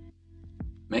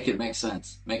 Make it make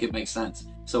sense. Make it make sense.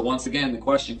 So once again, the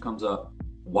question comes up.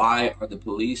 Why are the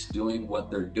police doing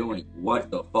what they're doing? What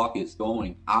the fuck is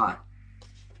going on?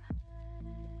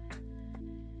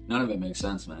 None of it makes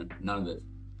sense, man. None of it.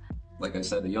 Like I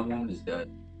said, the young woman is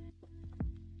dead.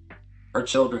 Her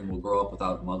children will grow up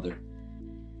without a mother.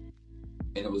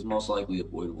 And it was most likely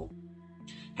avoidable.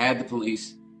 Had the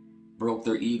police broke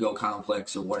their ego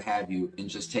complex or what have you and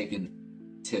just taken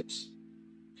tips.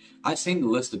 I've seen the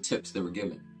list of tips they were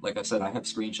given. Like I said, I have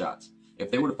screenshots.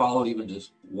 If they would have followed even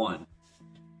just one,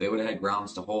 they would have had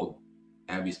grounds to hold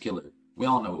Abby's killer. We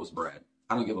all know it was Brad.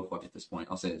 I don't give a fuck at this point.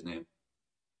 I'll say his name.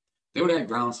 They would have had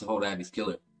grounds to hold Abby's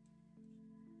killer.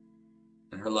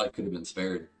 And her life could have been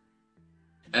spared.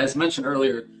 As mentioned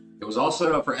earlier, it was all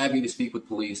set up for Abby to speak with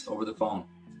police over the phone.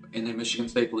 And then Michigan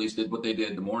State Police did what they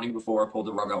did the morning before, pulled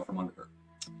the rug out from under her.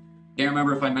 Can't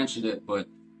remember if I mentioned it, but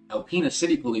Alpena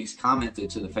City Police commented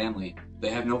to the family. They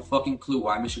have no fucking clue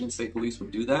why Michigan State Police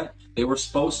would do that. They were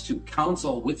supposed to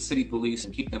counsel with City Police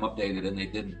and keep them updated, and they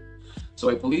didn't. So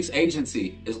a police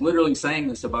agency is literally saying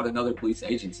this about another police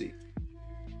agency.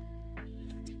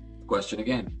 Question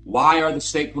again, why are the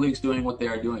state police doing what they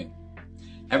are doing?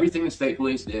 Everything the state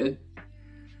police did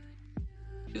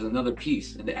is another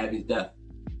piece into Abby's death.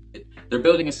 They're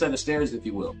building a set of stairs, if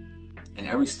you will. And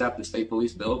every step the state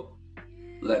police built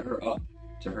led her up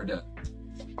to her death.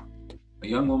 A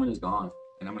young woman is gone,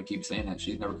 and I'm going to keep saying that.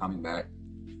 She's never coming back.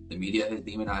 The media has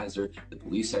demonized her. The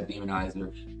police have demonized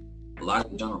her. A lot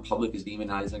of the general public is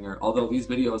demonizing her. Although these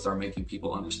videos are making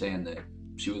people understand that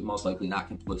she was most likely not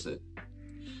complicit.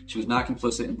 She was not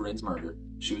complicit in Bryn's murder.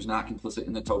 She was not complicit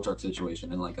in the tow truck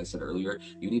situation. And like I said earlier,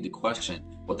 you need to question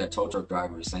what that tow truck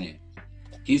driver is saying.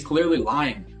 He's clearly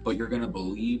lying, but you're going to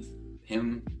believe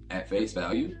him at face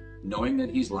value, knowing that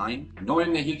he's lying,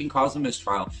 knowing that he can cause a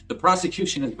mistrial. The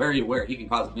prosecution is very aware he can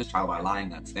cause a mistrial by lying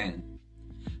that stand.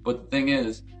 But the thing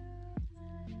is,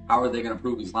 how are they going to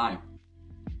prove he's lying?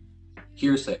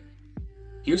 Hearsay.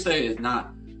 Hearsay is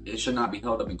not, it should not be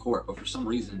held up in court, but for some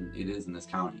reason it is in this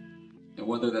county. And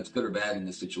whether that's good or bad in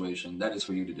this situation, that is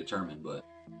for you to determine. But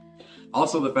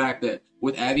also the fact that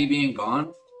with Abby being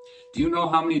gone, do you know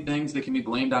how many things that can be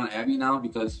blamed on Abby now?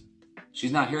 Because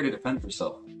she's not here to defend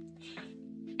herself.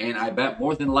 And I bet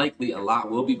more than likely a lot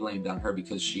will be blamed on her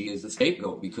because she is the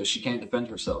scapegoat, because she can't defend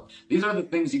herself. These are the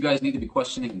things you guys need to be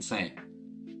questioning and saying.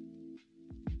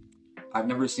 I've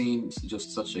never seen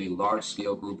just such a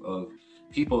large-scale group of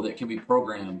people that can be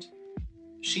programmed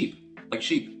like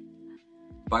sheep,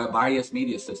 by a biased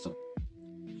media system.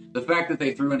 The fact that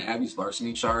they threw in Abby's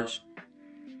larceny charge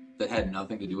that had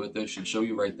nothing to do with this should show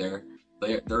you right there.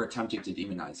 They're attempting to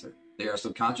demonize her. They are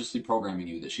subconsciously programming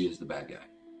you that she is the bad guy.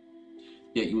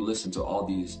 Yet you listen to all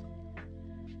these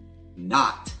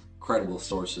not credible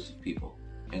sources of people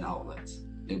and outlets.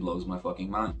 It blows my fucking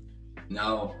mind.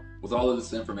 Now, with all of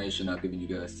this information I've given you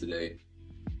guys today,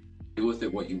 do with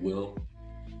it what you will.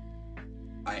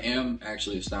 I am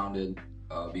actually astounded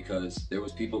because there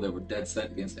was people that were dead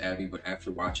set against Abby, but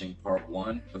after watching part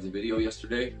 1 of the video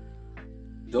yesterday,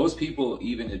 those people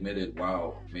even admitted,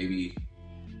 wow, maybe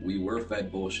we were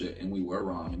fed bullshit and we were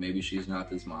wrong, and maybe she's not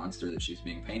this monster that she's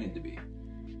being painted to be.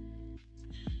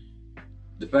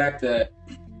 The fact that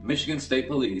Michigan State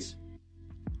Police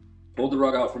pulled the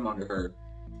rug out from under her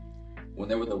when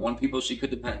they were the one people she could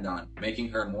depend on, making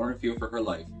her more in fear for her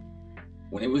life,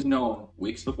 when it was known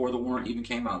weeks before the warrant even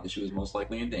came out that she was most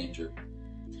likely in danger,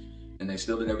 and they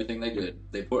still did everything they did.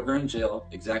 They put her in jail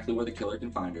exactly where the killer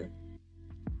can find her.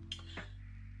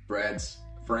 Brad's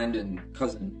friend and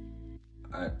cousin,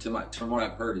 from what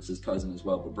I've heard, it's his cousin as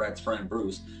well, but Brad's friend,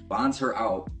 Bruce, bonds her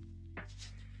out,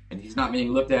 and he's not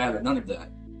being looked at or none of that.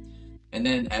 And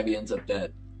then Abby ends up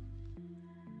dead.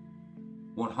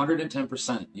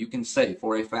 110%, you can say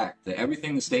for a fact that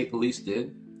everything the state police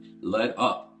did led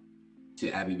up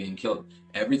to Abby being killed.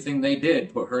 Everything they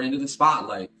did put her into the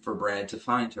spotlight for Brad to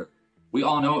find her. We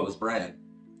all know it was Brad.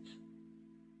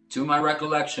 To my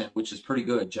recollection, which is pretty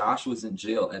good, Josh was in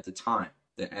jail at the time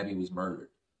that Abby was murdered.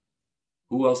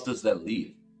 Who else does that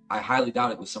leave? I highly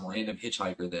doubt it was some random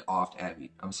hitchhiker that offed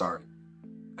Abby. I'm sorry.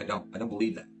 I don't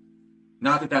believe that.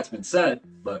 Not that that's been said,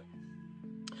 but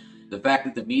the fact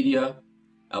that the media,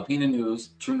 Alpena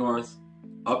News, True North,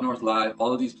 Up North Live,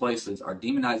 all of these places are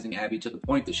demonizing Abby to the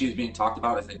point that she is being talked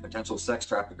about as a potential sex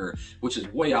trafficker, which is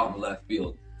way out in the left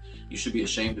field. You should be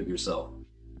ashamed of yourself.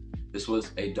 This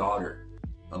was a daughter,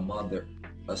 a mother,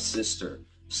 a sister,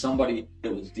 somebody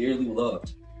that was dearly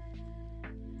loved.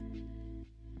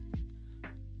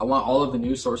 I want all of the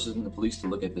news sources and the police to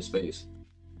look at this face.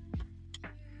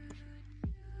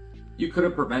 You could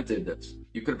have prevented this.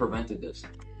 You could have prevented this.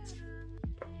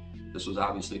 This was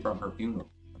obviously from her funeral.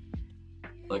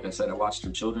 Like I said, I watched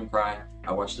her children cry.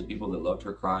 I watched the people that loved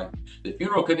her cry. The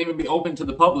funeral couldn't even be open to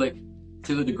the public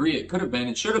to the degree it could have been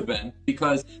and should have been,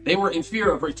 because they were in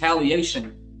fear of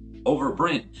retaliation over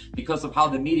Brent because of how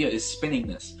the media is spinning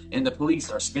this and the police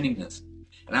are spinning this.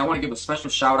 And I want to give a special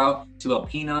shout out to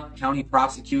Alpena County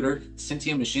Prosecutor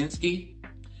Cynthia Muszenski.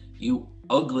 You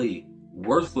ugly,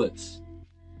 worthless,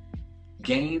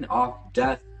 gain off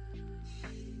death.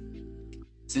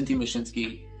 Cynthia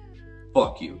Muszenski,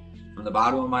 fuck you. From the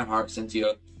bottom of my heart,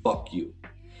 Cynthia, fuck you.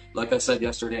 Like I said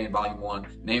yesterday in Volume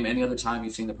 1, name any other time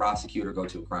you've seen the prosecutor go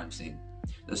to a crime scene.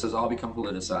 This has all become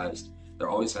politicized. There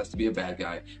always has to be a bad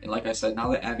guy. And like I said, now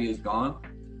that Abby is gone,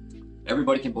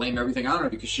 everybody can blame everything on her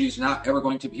because she's not ever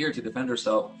going to be here to defend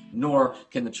herself, nor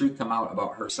can the truth come out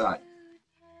about her side.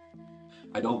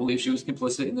 I don't believe she was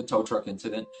complicit in the tow truck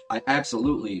incident.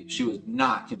 She was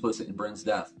not complicit in Brent's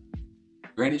death.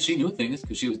 Granted, she knew things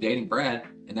because she was dating Brad,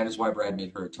 and that is why Brad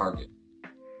made her a target.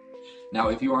 Now,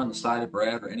 if you are on the side of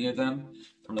Brad or any of them,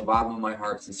 from the bottom of my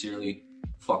heart, sincerely,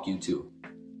 fuck you too.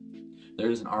 There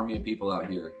is an army of people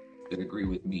out here that agree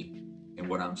with me in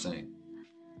what I'm saying.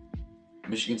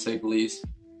 Michigan State Police,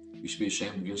 you should be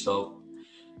ashamed of yourself.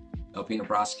 Alpena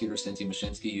Prosecutor Cynthia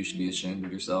Muszenski, you should be ashamed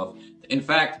of yourself. In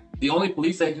fact, the only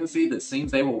police agency that seems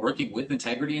they were working with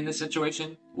integrity in this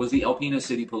situation was the Alpena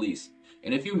City Police.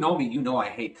 And if you know me, you know I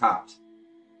hate cops.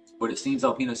 But it seems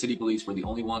Alpena City Police were the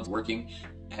only ones working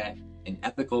at an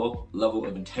ethical level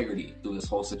of integrity through this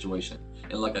whole situation.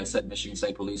 And like I said, Michigan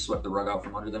State Police swept the rug out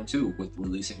from under them too with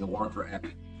releasing the warrant for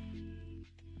Abby.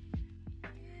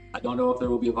 I don't know if there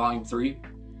will be a Volume 3.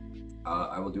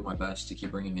 I will do my best to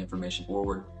keep bringing information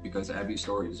forward because Abby's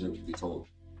story deserves to be told.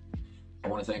 I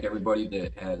want to thank everybody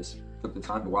that has took the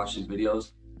time to watch these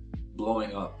videos,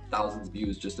 blowing up thousands of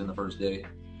views just in the first day.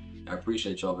 I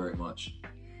appreciate y'all very much.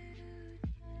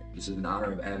 This is in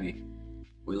honor of Abby.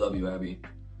 We love you, Abby.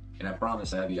 And I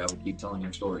promise, Abby, I will keep telling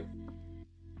your story.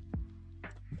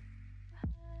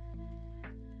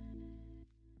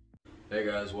 Hey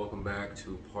guys, welcome back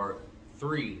to part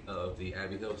 3 of the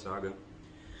Abby Hill saga.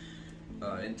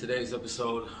 In today's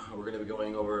episode, we're going to be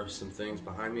going over some things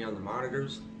behind me on the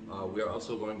monitors. We are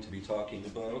also going to be talking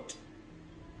about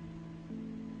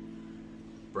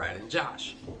Brad and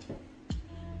Josh.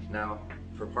 Now,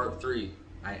 for part 3,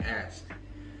 I asked,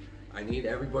 I need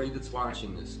everybody that's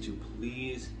watching this to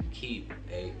please keep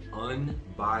a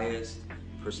unbiased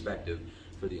perspective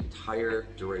for the entire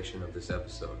duration of this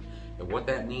episode. And what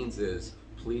that means is,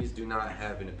 please do not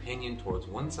have an opinion towards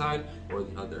one side or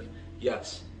the other.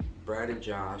 Yes, Brad and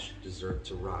Josh deserve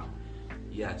to rot.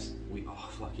 Yes, we all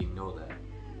fucking know that.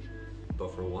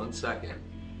 But for 1 second,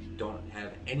 don't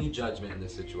have any judgment in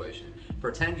this situation.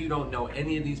 Pretend you don't know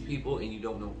any of these people and you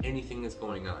don't know anything that's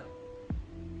going on.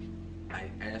 I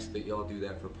ask that y'all do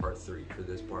that for part 3, for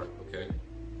this part, okay?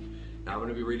 Now I'm going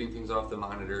to be reading things off the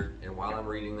monitor, and while I'm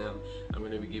reading them, I'm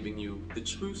going to be giving you the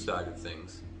true side of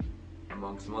things,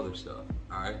 among some other stuff,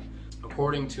 alright?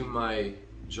 According to my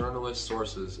journalist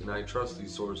sources, and I trust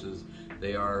these sources,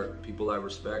 they are people I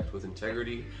respect with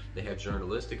integrity, they have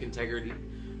journalistic integrity.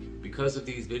 Because of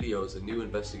these videos, a new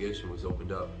investigation was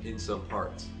opened up in some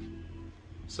parts.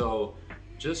 So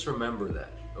just remember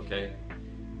that, okay?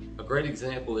 A great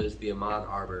example is the Ahmaud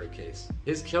Arbery case.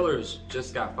 His killers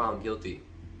just got found guilty,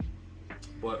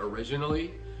 but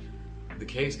originally the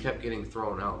case kept getting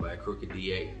thrown out by a crooked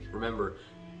DA. Remember,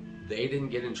 they didn't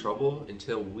get in trouble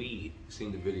until we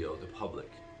seen the video, the public.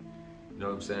 You know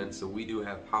what I'm saying? So we do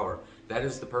have power. That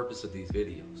is the purpose of these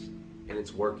videos, and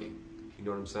it's working. You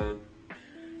know what I'm saying?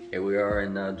 Here we are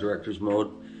in director's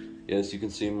mode. Yes, you can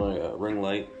see my ring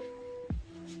light.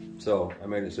 So I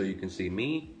made it so you can see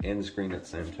me and the screen at the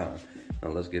same time. Now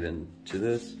let's get into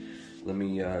this. Let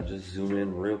me just zoom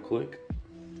in real quick.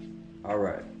 All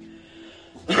right.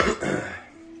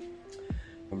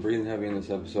 I'm breathing heavy in this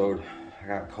episode. I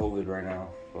got COVID right now,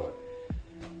 but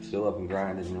still up and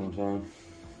grinding, you know what I'm saying?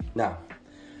 Now,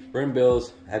 Brent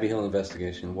Bill's Abby Hill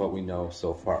investigation, what we know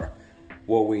so far.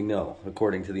 what we know,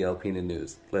 according to the Alpena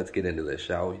News. Let's get into this,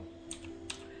 shall we?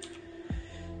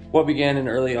 What began in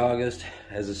early August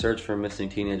as a search for a missing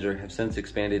teenager have since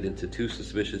expanded into 2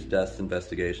 suspicious deaths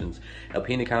investigations.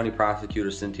 Alpena County Prosecutor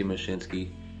Cynthia Muszenski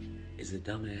is a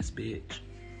dumbass bitch.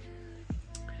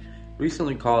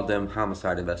 Recently called them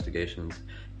homicide investigations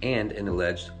and an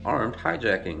alleged armed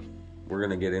hijacking. We're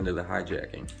going to get into the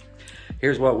hijacking.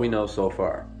 Here's what we know so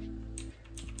far.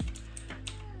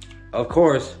 Of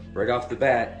course, right off the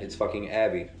bat, it's fucking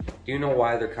Abby. Do you know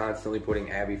why they're constantly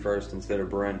putting Abby first instead of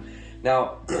Bryn?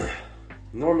 Now,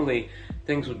 normally,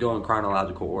 things would go in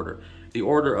chronological order. The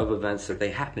order of events that they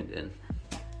happened in.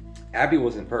 Abby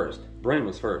wasn't first. Bryn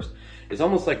was first. It's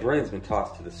almost like Bryn's been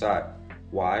tossed to the side.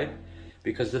 Why?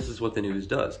 Because this is what the news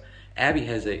does. Abby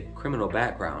has a criminal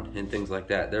background and things like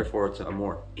that. Therefore, it's a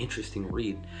more interesting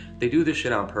read. They do this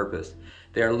shit on purpose.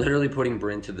 They are literally putting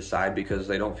Bryn to the side because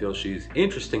they don't feel she's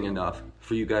interesting enough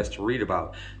for you guys to read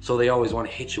about. So they always want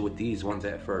to hit you with these ones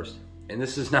at first. And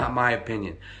this is not my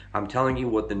opinion. I'm telling you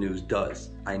what the news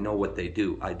does. I know what they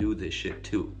do. I do this shit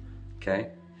too. Okay?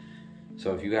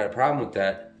 So if you got a problem with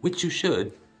that, which you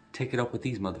should, take it up with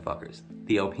these motherfuckers.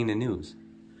 The Alpena News.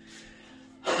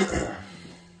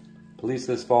 Police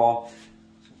this fall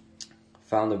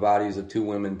found the bodies of 2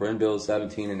 women, Bryn Bill,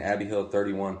 17, and Abby Hill,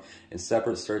 31, in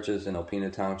separate searches in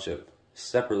Alpena Township.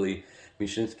 Separately,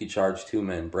 Muszenski charged 2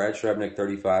 men, Brad Shrebnic,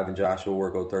 35, and Joshua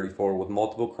Wergo, 34, with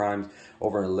multiple crimes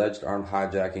over an alleged armed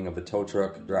hijacking of a tow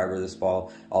truck driver this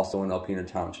fall, also in Alpena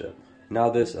Township. Now,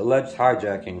 this alleged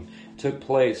hijacking took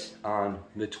place on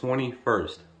the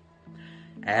 21st.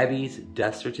 Abby's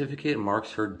death certificate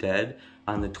marks her dead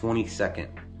on the 22nd,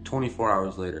 24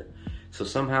 hours later. So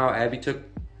somehow Abby took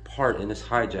part in this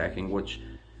hijacking, which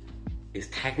is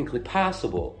technically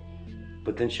possible,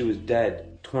 but then she was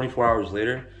dead 24 hours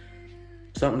later.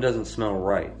 Something doesn't smell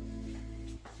right.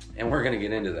 And we're going to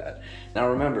get into that. Now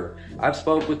remember, I've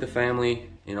spoke with the family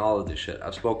in all of this shit.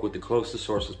 I've spoke with the closest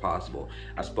sources possible.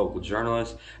 I spoke with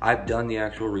journalists. I've done the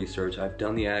actual research. I've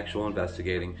done the actual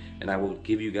investigating. And I will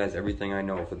give you guys everything I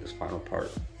know for this final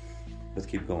part. Let's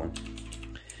keep going.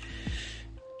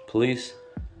 Police.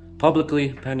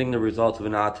 Publicly, pending the results of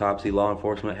an autopsy, law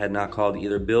enforcement had not called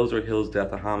either Bill's or Hill's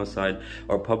death a homicide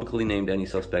or publicly named any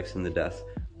suspects in the death.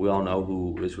 We all know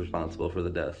who is responsible for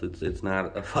the death. It's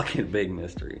not a fucking big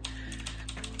mystery.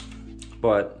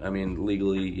 But, I mean,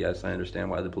 legally, yes, I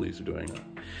understand why the police are doing it.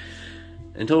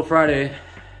 Until Friday,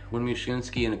 when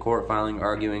Muszenski in a court filing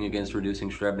arguing against reducing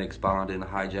Shrebnic's bond in the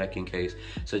hijacking case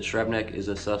said Shrebnic is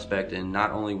a suspect in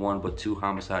not only 1 but 2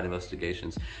 homicide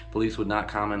investigations. Police would not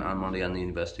comment on Monday on the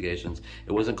investigations.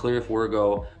 It wasn't clear if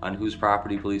Wergo, on whose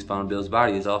property police found Bill's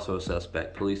body, is also a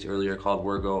suspect. Police earlier called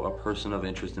Wergo a person of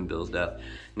interest in Bill's death.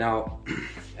 Now,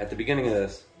 at the beginning of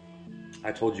this,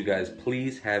 I told you guys,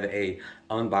 please have a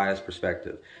unbiased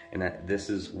perspective, and this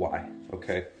is why,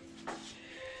 okay?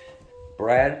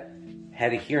 Brad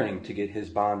had a hearing to get his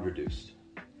bond reduced,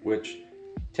 which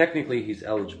technically he's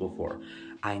eligible for.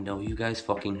 I know you guys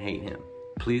fucking hate him.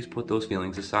 Please put those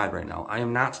feelings aside right now. I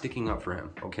am not sticking up for him,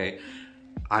 okay?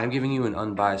 I'm giving you an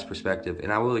unbiased perspective,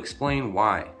 and I will explain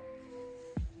why.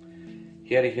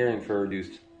 He had a hearing for a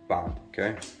reduced bond,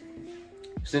 okay?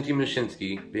 Cynthia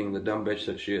Muszenski, being the dumb bitch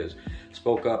that she is,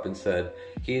 spoke up and said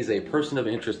he is a person of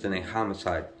interest in a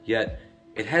homicide, yet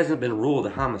it hasn't been ruled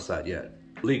a homicide yet.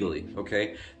 Legally,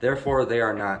 okay? Therefore, they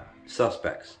are not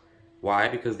suspects. Why?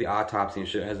 Because the autopsy and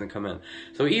shit hasn't come in.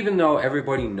 So even though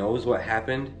everybody knows what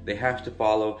happened, they have to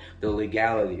follow the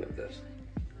legality of this.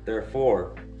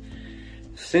 Therefore,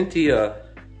 Cynthia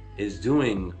is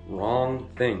doing wrong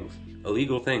things,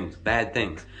 illegal things, bad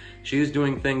things. She is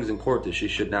doing things in court that she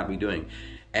should not be doing.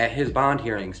 At his bond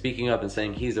hearing, speaking up and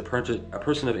saying he's a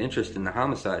person of interest in the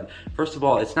homicide. First of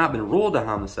all, it's not been ruled a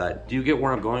homicide. Do you get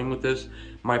where I'm going with this?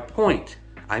 My point,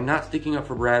 I'm not sticking up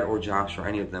for Brad or Josh or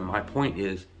any of them. My point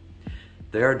is,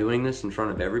 they are doing this in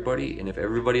front of everybody, and if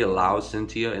everybody allows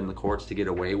Cynthia in the courts to get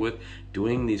away with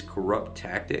doing these corrupt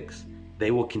tactics,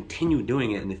 they will continue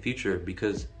doing it in the future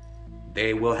because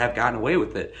they will have gotten away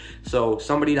with it. So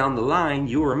somebody down the line,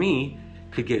 you or me,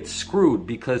 could get screwed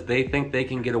because they think they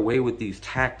can get away with these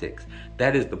tactics.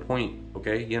 That is the point,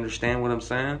 okay? You understand what I'm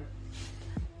saying?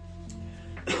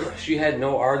 She had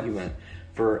no argument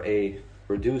for a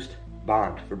reduced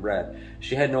bond for Brad.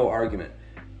 She had no argument.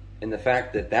 And the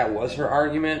fact that that was her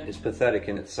argument is pathetic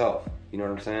in itself. You know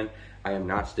what I'm saying? I am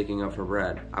not sticking up for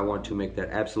Brad. I want to make that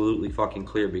absolutely fucking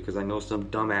clear because I know some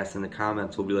dumbass in the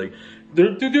comments will be like,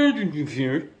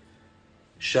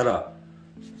 shut up.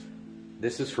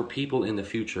 This is for people in the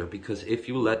future because if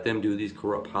you let them do these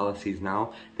corrupt policies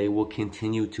now, they will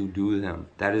continue to do them.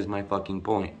 That is my fucking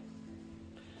point.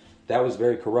 That was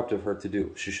very corrupt of her to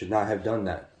do. She should not have done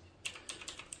that.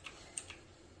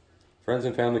 Friends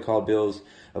and family called Bills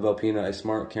of Alpena a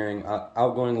smart, caring,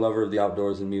 outgoing lover of the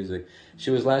outdoors and music.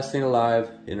 She was last seen alive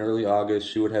in early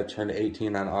August. She would have turned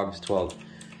 18 on August 12th.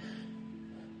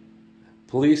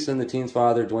 Police and the teen's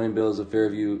father, Dwayne Bills of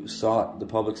Fairview, sought the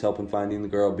public's help in finding the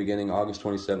girl beginning August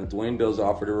 27th. Dwayne Bills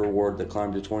offered a reward that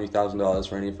climbed to $20,000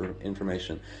 for any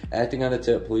information. Acting on a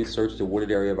tip, police searched a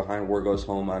wooded area behind Wargo's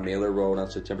home on Mailer Road on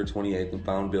September 28th and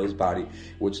found Bills' body,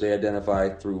 which they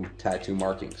identified through tattoo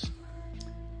markings.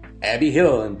 Abby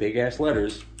Hill in big-ass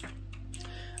letters.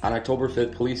 On October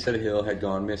 5th, police said Hill had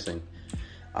gone missing.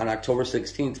 On October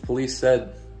 16th, police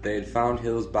said they had found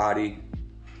Hill's body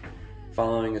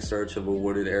following a search of a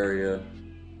wooded area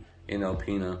in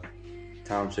Alpena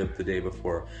Township the day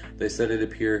before. They said it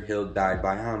appeared Hill died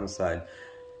by homicide.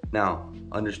 Now,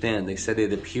 understand, they said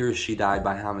it appears she died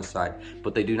by homicide,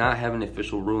 but they do not have an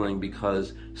official ruling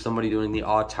because somebody doing the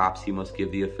autopsy must give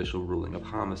the official ruling of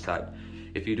homicide.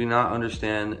 If you do not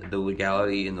understand the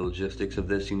legality and the logistics of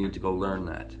this, you need to go learn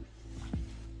that.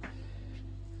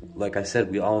 Like I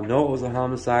said, we all know it was a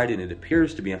homicide and it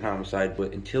appears to be a homicide,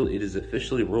 but until it is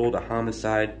officially ruled a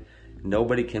homicide,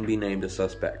 nobody can be named a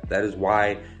suspect. That is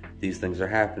why these things are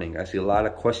happening. I see a lot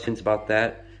of questions about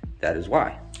that. That is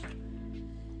why.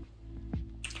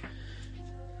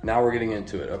 Now we're getting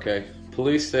into it, okay?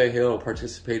 Police say Hill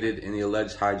participated in the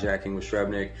alleged hijacking with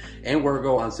Shrebnic and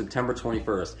Wargo on September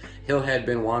 21st. Hill had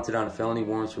been wanted on felony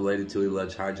warrants related to the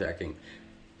alleged hijacking.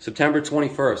 September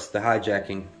 21st, the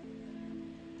hijacking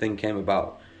thing came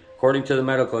about. According to the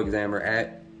medical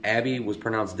examiner, Abby was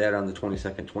pronounced dead on the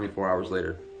 22nd, 24 hours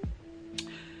later.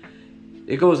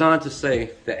 It goes on to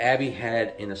say that Abby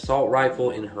had an assault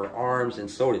rifle in her arms, and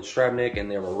so did Shrebnic,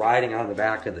 and they were riding on the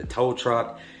back of the tow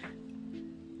truck.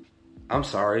 I'm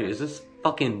sorry, is this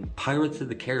fucking Pirates of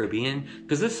the Caribbean?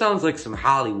 Because this sounds like some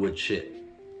Hollywood shit.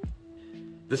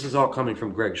 This is all coming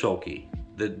from Greg Schulke,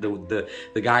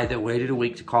 the guy that waited a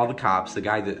week to call the cops, the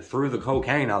guy that threw the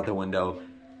cocaine out the window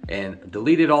and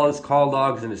deleted all his call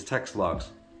logs and his text logs.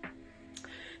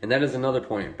 And that is another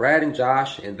point. Brad and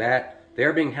Josh and that,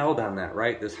 they're being held on that,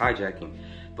 right? This hijacking.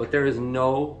 But there is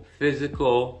no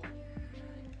physical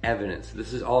evidence.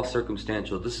 This is all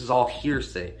circumstantial. This is all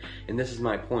hearsay. And this is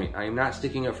my point. I am not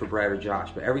sticking up for Brad or Josh,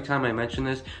 but every time I mention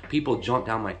this, people jump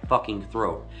down my fucking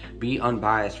throat. Be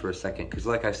unbiased for a second, because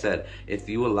like I said, if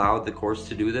you allowed the courts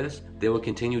to do this, they will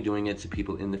continue doing it to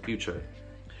people in the future.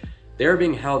 They're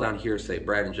being held on hearsay,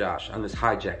 Brad and Josh, on this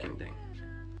hijacking thing.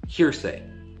 Hearsay.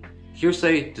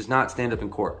 Hearsay does not stand up in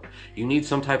court. You need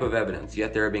some type of evidence,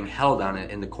 yet they're being held on it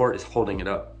and the court is holding it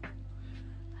up.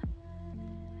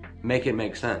 Make it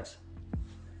make sense.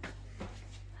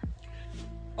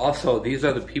 Also, these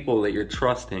are the people that you're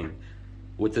trusting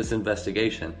with this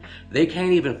investigation. They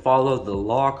can't even follow the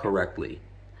law correctly.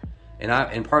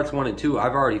 And in parts 1 and 2,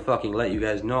 I've already fucking let you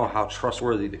guys know how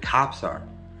trustworthy the cops are.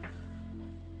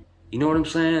 You know what I'm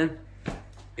saying?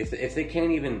 If they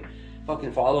can't even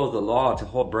fucking follow the law to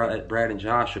hold Brad and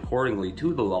Josh accordingly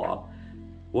to the law,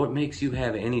 what makes you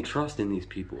have any trust in these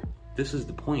people? This is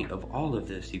the point of all of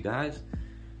this, you guys.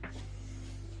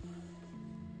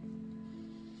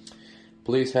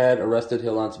 Police had arrested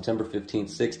Hill on September 15th,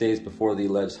 6 days before the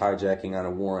alleged hijacking, on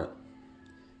a warrant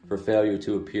for failure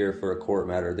to appear for a court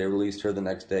matter. They released her the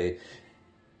next day,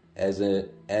 as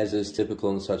is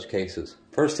typical in such cases.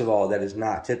 First of all, that is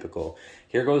not typical.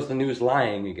 Here goes the news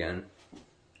lying again.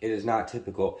 It is not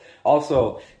typical.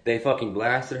 Also, they fucking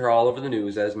blasted her all over the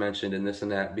news, as mentioned, and this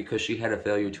and that, because she had a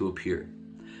failure to appear.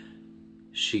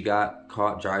 She got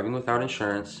caught driving without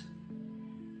insurance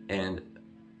and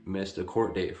missed a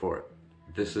court date for it.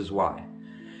 This is why.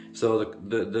 So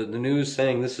the news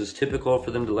saying this is typical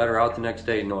for them to let her out the next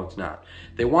day, no, it's not.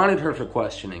 They wanted her for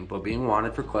questioning, but being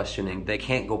wanted for questioning, they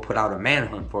can't go put out a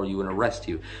manhunt for you and arrest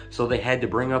you. So they had to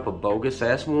bring up a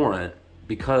bogus-ass warrant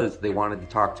because they wanted to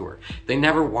talk to her. They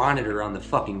never wanted her on the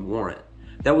fucking warrant.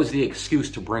 That was the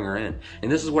excuse to bring her in.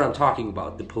 And this is what I'm talking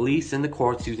about. The police and the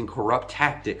courts using corrupt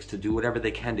tactics to do whatever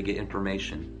they can to get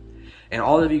information. And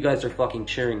all of you guys are fucking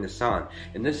cheering this on.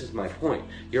 And this is my point.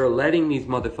 You're letting these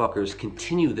motherfuckers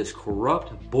continue this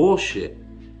corrupt bullshit.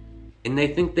 And they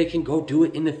think they can go do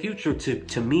it in the future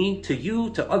to me, to you,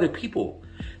 to other people.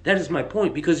 That is my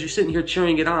point, because you're sitting here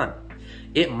cheering it on.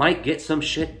 It might get some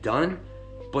shit done,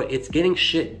 but it's getting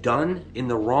shit done in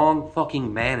the wrong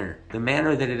fucking manner. The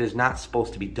manner that it is not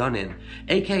supposed to be done in.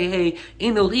 AKA,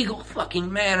 in a legal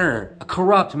fucking manner. A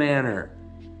corrupt manner.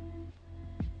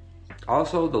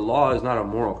 Also, the law is not a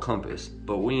moral compass,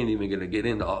 but we ain't even gonna get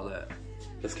into all that.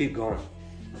 Let's keep going.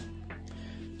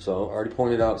 So I already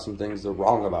pointed out some things they're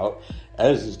wrong about,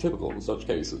 as is typical in such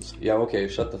cases. Yeah, okay,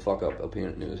 shut the fuck up,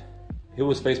 Alpena News. He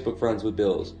was Facebook friends with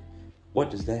Bills.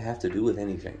 What does that have to do with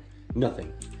anything?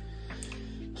 Nothing.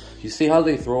 You see how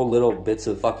they throw little bits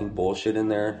of fucking bullshit in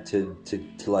there to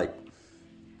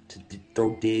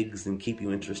throw digs and keep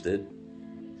you interested?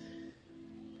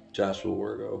 Joshua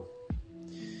Wergo.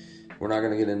 We're not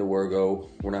going to get into Wergo.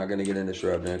 We're not going to get into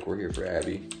Shrebnic. We're here for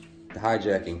Abby. The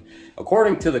hijacking.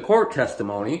 According to the court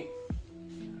testimony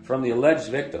from the alleged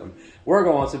victim,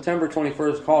 Wergo on September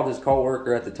 21st called his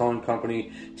co-worker at the towing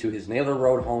company to his Naylor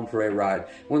Road home for a ride.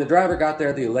 When the driver got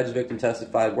there, the alleged victim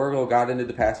testified Wergo got into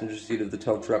the passenger seat of the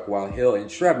tow truck while Hill and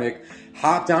Shrebnic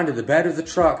hopped onto the bed of the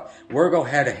truck. Wergo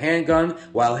had a handgun,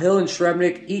 while Hill and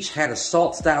Shrebnic each had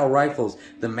assault-style rifles,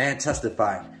 the man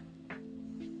testified.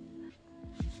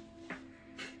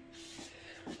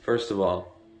 First of all,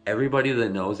 everybody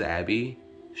that knows Abby,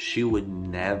 she would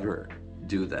never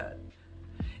do that.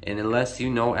 And unless you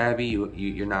know Abby,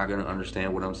 you're not going to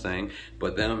understand what I'm saying.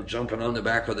 But them jumping on the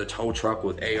back of the tow truck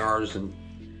with ARs and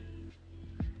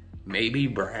maybe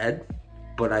Brad,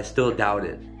 but I still doubt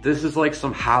it. This is like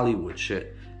some Hollywood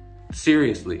shit.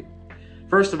 Seriously.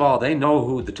 First of all, they know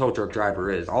who the tow truck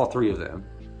driver is, all three of them.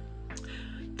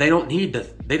 They don't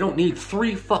need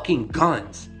 3 fucking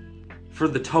guns for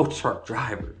the tow truck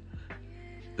driver.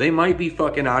 They might be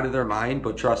fucking out of their mind,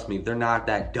 but trust me, they're not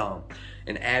that dumb.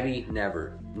 And Abby,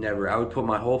 never. I would put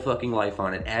my whole fucking life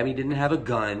on it. Abby didn't have a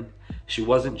gun. She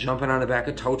wasn't jumping on the back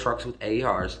of tow trucks with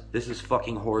ARs. This is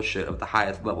fucking horseshit of the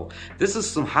highest level. This is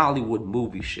some Hollywood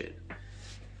movie shit.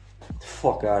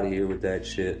 Fuck out of here with that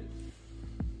shit.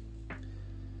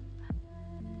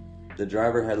 The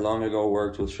driver had long ago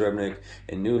worked with Shrebnic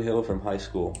and knew Hill from high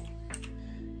school.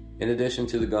 In addition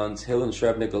to the guns, Hill and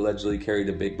Shrebnic allegedly carried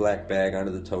a big black bag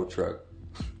onto the tow truck.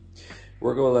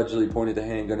 Wergo allegedly pointed the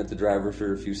handgun at the driver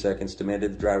for a few seconds,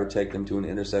 demanded the driver take them to an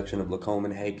intersection of Lacombe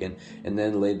and Haken, and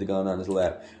then laid the gun on his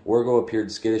lap. Wergo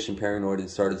appeared skittish and paranoid and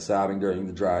started sobbing during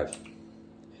the drive.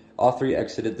 All three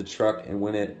exited the truck, and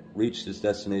when it reached its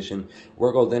destination,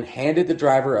 Wergo then handed the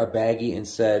driver a baggie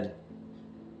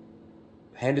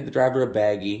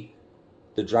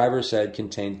the driver said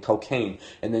contained cocaine,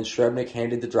 and then Shrebnic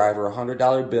handed the driver a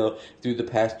 $100 bill through the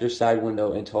passenger side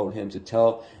window and told him to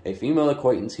tell a female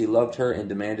acquaintance he loved her and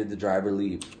demanded the driver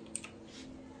leave.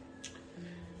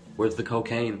 Where's the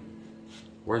cocaine?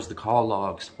 Where's the call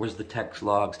logs? Where's the text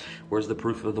logs? Where's the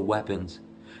proof of the weapons?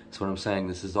 That's what I'm saying.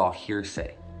 This is all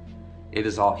hearsay. It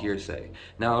is all hearsay.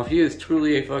 Now, if he is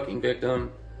truly a fucking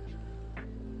victim,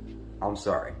 I'm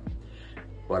sorry,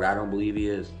 but I don't believe he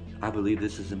is. I believe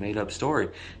this is a made-up story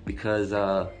because,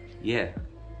 yeah,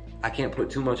 I can't put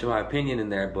too much of my opinion in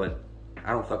there, but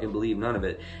I don't fucking believe none of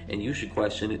it, and you should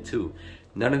question it too.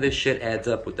 None of this shit adds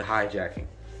up with the hijacking.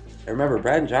 And remember,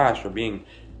 Brad and Josh are being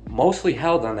mostly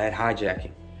held on that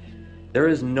hijacking. There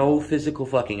is no physical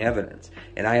fucking evidence,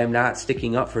 and I am not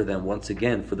sticking up for them once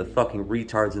again for the fucking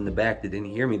retards in the back that didn't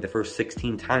hear me the first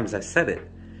 16 times I said it.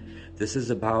 This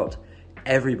is about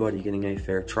everybody getting a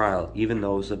fair trial, even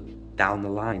those down the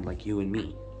line like you and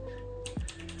me.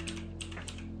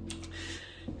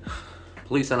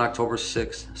 Police on October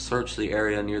 6th searched the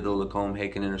area near the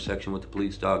Lacombe-Haken intersection with the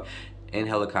police dog and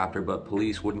helicopter, but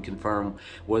police wouldn't confirm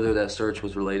whether that search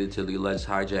was related to the alleged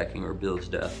hijacking or Bill's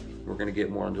death. We're going to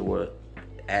get more into what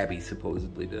Abby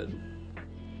supposedly did.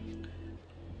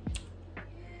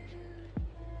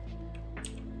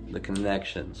 The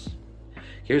connections.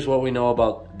 Here's what we know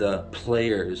about the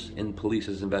players in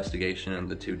police's investigation of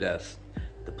the 2 deaths.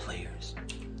 The players.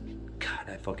 God,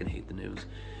 I fucking hate the news.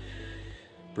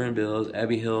 Brandon Bills,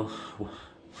 Abby Hill.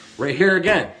 Right here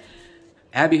again.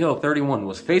 Abby Hill, 31,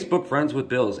 was Facebook friends with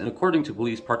Bills and, according to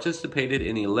police, participated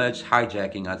in the alleged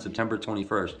hijacking on September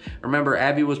 21st. Remember,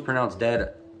 Abby was pronounced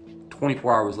dead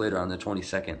 24 hours later on the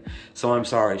 22nd. So I'm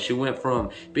sorry. She went from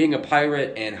being a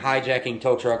pirate and hijacking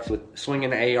tow trucks with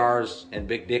swinging ARs and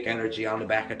big dick energy on the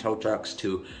back of tow trucks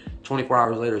to 24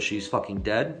 hours later she's fucking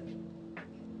dead.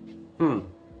 Now,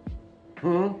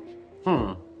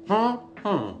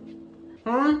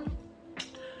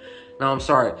 I'm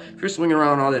sorry. If you're swinging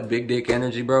around all that big dick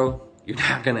energy, bro, you're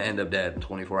not going to end up dead in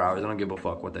 24 hours. I don't give a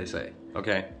fuck what they say.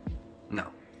 Okay? No.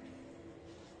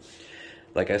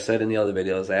 Like I said in the other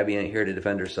videos, Abby ain't here to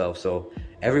defend herself, so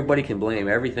everybody can blame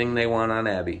everything they want on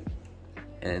Abby,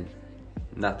 and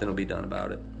nothing will be done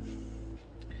about it.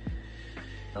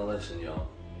 Now listen, y'all.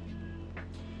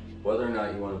 Whether or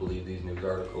not you want to believe these news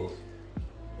articles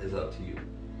is up to you.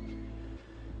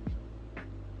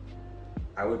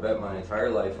 I would bet my entire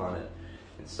life on it,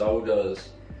 and so does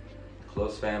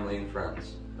close family and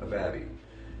friends of Abby,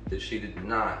 that she did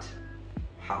not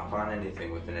hop on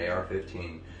anything with an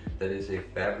AR-15 that is a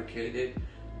fabricated,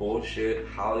 bullshit,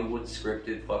 Hollywood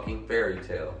scripted fucking fairy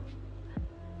tale.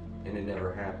 And it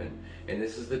never happened. And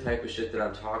this is the type of shit that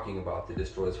I'm talking about that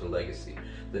destroys her legacy.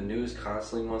 The news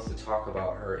constantly wants to talk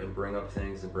about her and bring up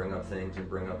things and bring up things and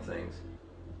bring up things.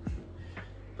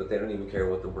 But they don't even care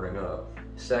what to bring up.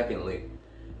 Secondly,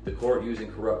 the court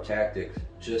using corrupt tactics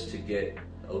just to get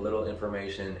a little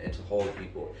information and to hold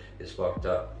people is fucked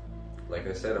up. Like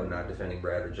I said, I'm not defending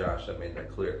Brad or Josh. I've made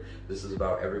that clear. This is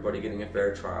about everybody getting a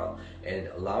fair trial. And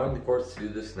allowing the courts to do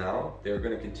this now, they're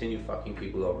going to continue fucking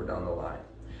people over down the line.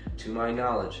 To my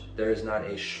knowledge, there is not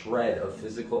a shred of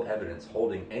physical evidence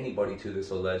holding anybody to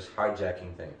this alleged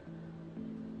hijacking thing.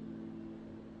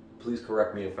 Please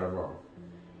correct me if I'm wrong.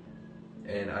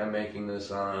 And I'm making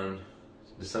this on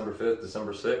December 5th,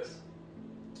 December 6th.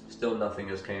 Still nothing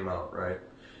has came out, right?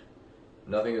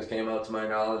 Nothing has came out to my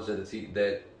knowledge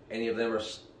that any of them are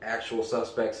actual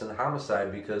suspects in the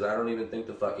homicide, because I don't even think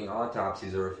the fucking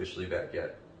autopsies are officially back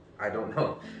yet. I don't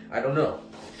know.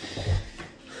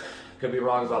 Could be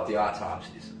wrong about the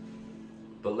autopsies.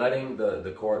 But letting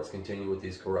the courts continue with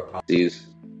these corrupt policies,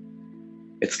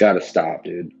 it's gotta stop,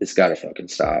 dude. It's gotta fucking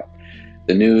stop.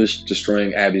 The news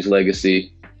destroying Abby's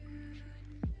legacy.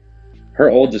 Her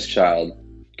oldest child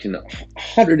can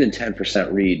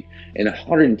 110% read and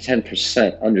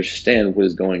 110% understand what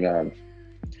is going on.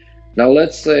 Now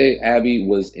let's say Abby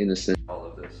was innocent in all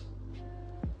of this,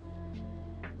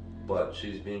 but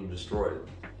she's being destroyed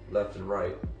left and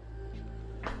right.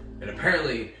 And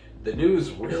apparently the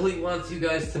news really wants you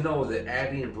guys to know that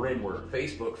Abby and Bryn were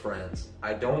Facebook friends.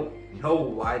 I don't know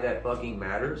why that fucking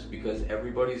matters, because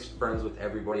everybody's friends with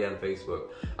everybody on Facebook.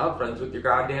 I'm friends with your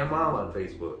goddamn mom on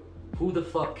Facebook. Who the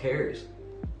fuck cares?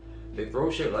 They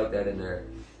throw shit like that in there.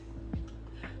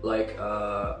 Like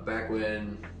back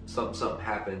when something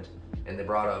happened and they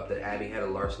brought up that Abby had a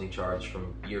larceny charge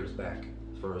from years back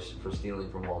for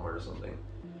stealing from Walmart or something.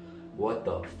 What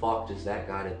the fuck does that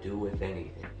got to do with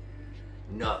anything?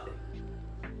 Nothing.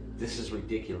 This is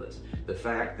ridiculous. The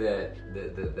fact that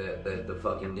the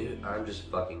fucking news, I'm just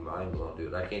fucking mind blown,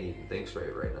 dude. I can't even think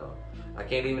straight right now. I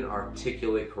can't even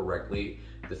articulate correctly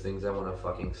the things I want to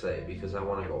fucking say because I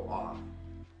want to go off.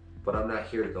 But I'm not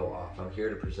here to go off. I'm here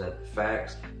to present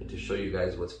facts and to show you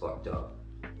guys what's fucked up.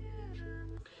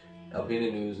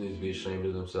 Alpena News needs to be ashamed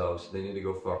of themselves. They need to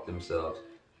go fuck themselves.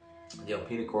 The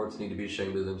Alpena courts need to be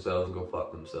ashamed of themselves and go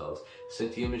fuck themselves.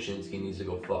 Cynthia Muszenski needs to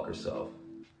go fuck herself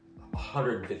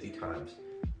 150 times.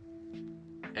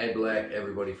 Ed Black,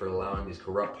 everybody, for allowing these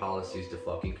corrupt policies to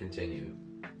fucking continue.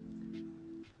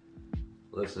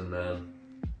 Listen, man.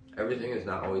 Everything is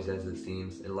not always as it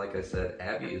seems. And like I said,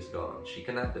 Abby is gone. She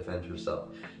cannot defend herself.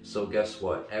 So guess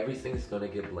what? Everything's going to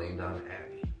get blamed on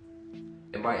Abby.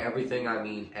 And by everything, I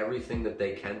mean everything that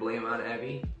they can blame on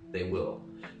Abby, they will.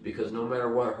 Because no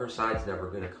matter what, her side's never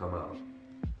going to come out.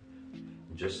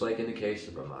 Just like in the case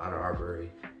of Ahmaud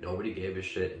Arbery, nobody gave a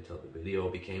shit until the video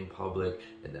became public,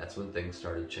 and that's when things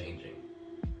started changing.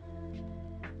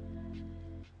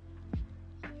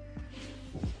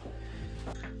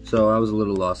 So I was a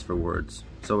little lost for words.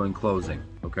 So in closing,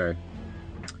 okay,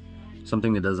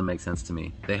 something that doesn't make sense to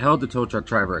me. They held the tow truck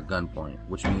driver at gunpoint,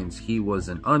 which means he was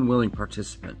an unwilling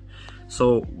participant.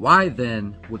 So why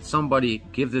then would somebody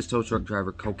give this tow truck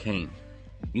driver cocaine?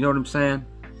 You know what I'm saying?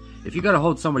 If you gotta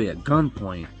hold somebody at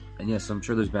gunpoint, and yes, I'm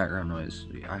sure there's background noise.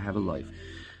 I have a life.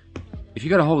 If you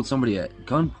gotta hold somebody at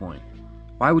gunpoint,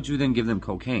 why would you then give them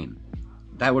cocaine?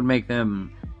 That would make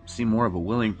them seem more of a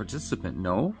willing participant,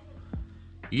 no?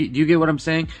 Do you get what I'm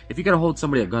saying? If you gotta hold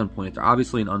somebody at gunpoint, they're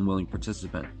obviously an unwilling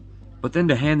participant. But then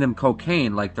to hand them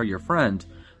cocaine like they're your friend,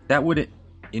 that would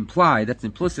imply, that's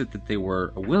implicit that they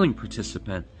were a willing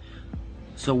participant.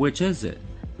 So which is it?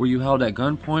 Were you held at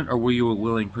gunpoint or were you a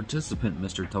willing participant,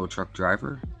 Mr. Tow Truck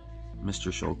Driver?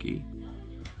 Mr. Scholke?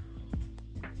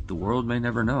 The world may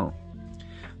never know.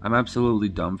 I'm absolutely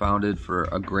dumbfounded for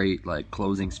a great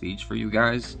closing speech for you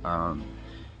guys.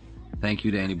 Thank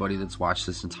you to anybody that's watched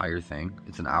this entire thing.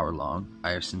 It's an hour long.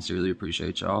 I sincerely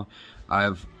appreciate y'all.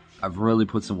 I've really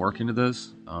put some work into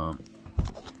this. A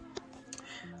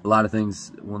lot of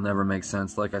things will never make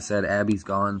sense. Like I said, Abby's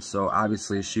gone, so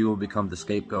obviously she will become the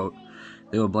scapegoat.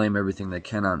 They will blame everything they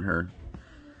can on her.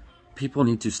 People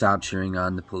need to stop cheering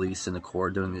on the police and the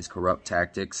court doing these corrupt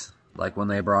tactics. Like when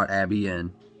they brought Abby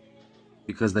in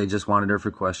because they just wanted her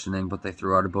for questioning, but they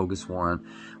threw out a bogus warrant.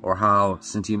 Or how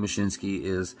Cynthia Muszenski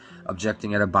is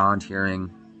objecting at a bond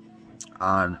hearing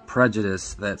on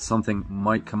prejudice that something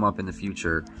might come up in the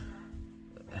future,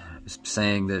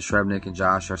 saying that Shrebnic and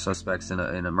Josh are suspects in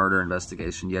a murder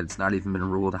investigation, yet it's not even been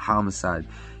ruled a homicide.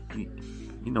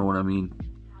 You know what I mean?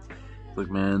 Look,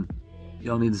 man,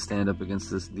 y'all need to stand up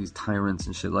against these tyrants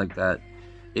and shit like that.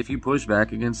 If you push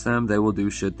back against them, they will do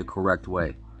shit the correct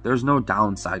way. There's no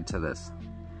downside to this.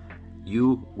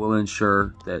 You will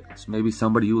ensure that maybe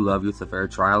somebody you love gets a fair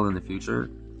trial in the future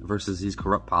versus these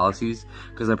corrupt policies.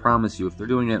 Because I promise you, if they're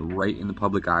doing it right in the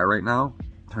public eye right now,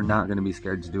 they're not going to be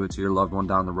scared to do it to your loved one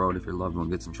down the road if your loved one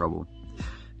gets in trouble.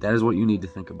 That is what you need to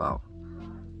think about.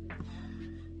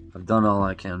 I've done all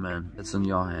I can, man. It's in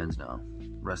y'all hands now.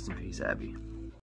 Rest in peace, Abby.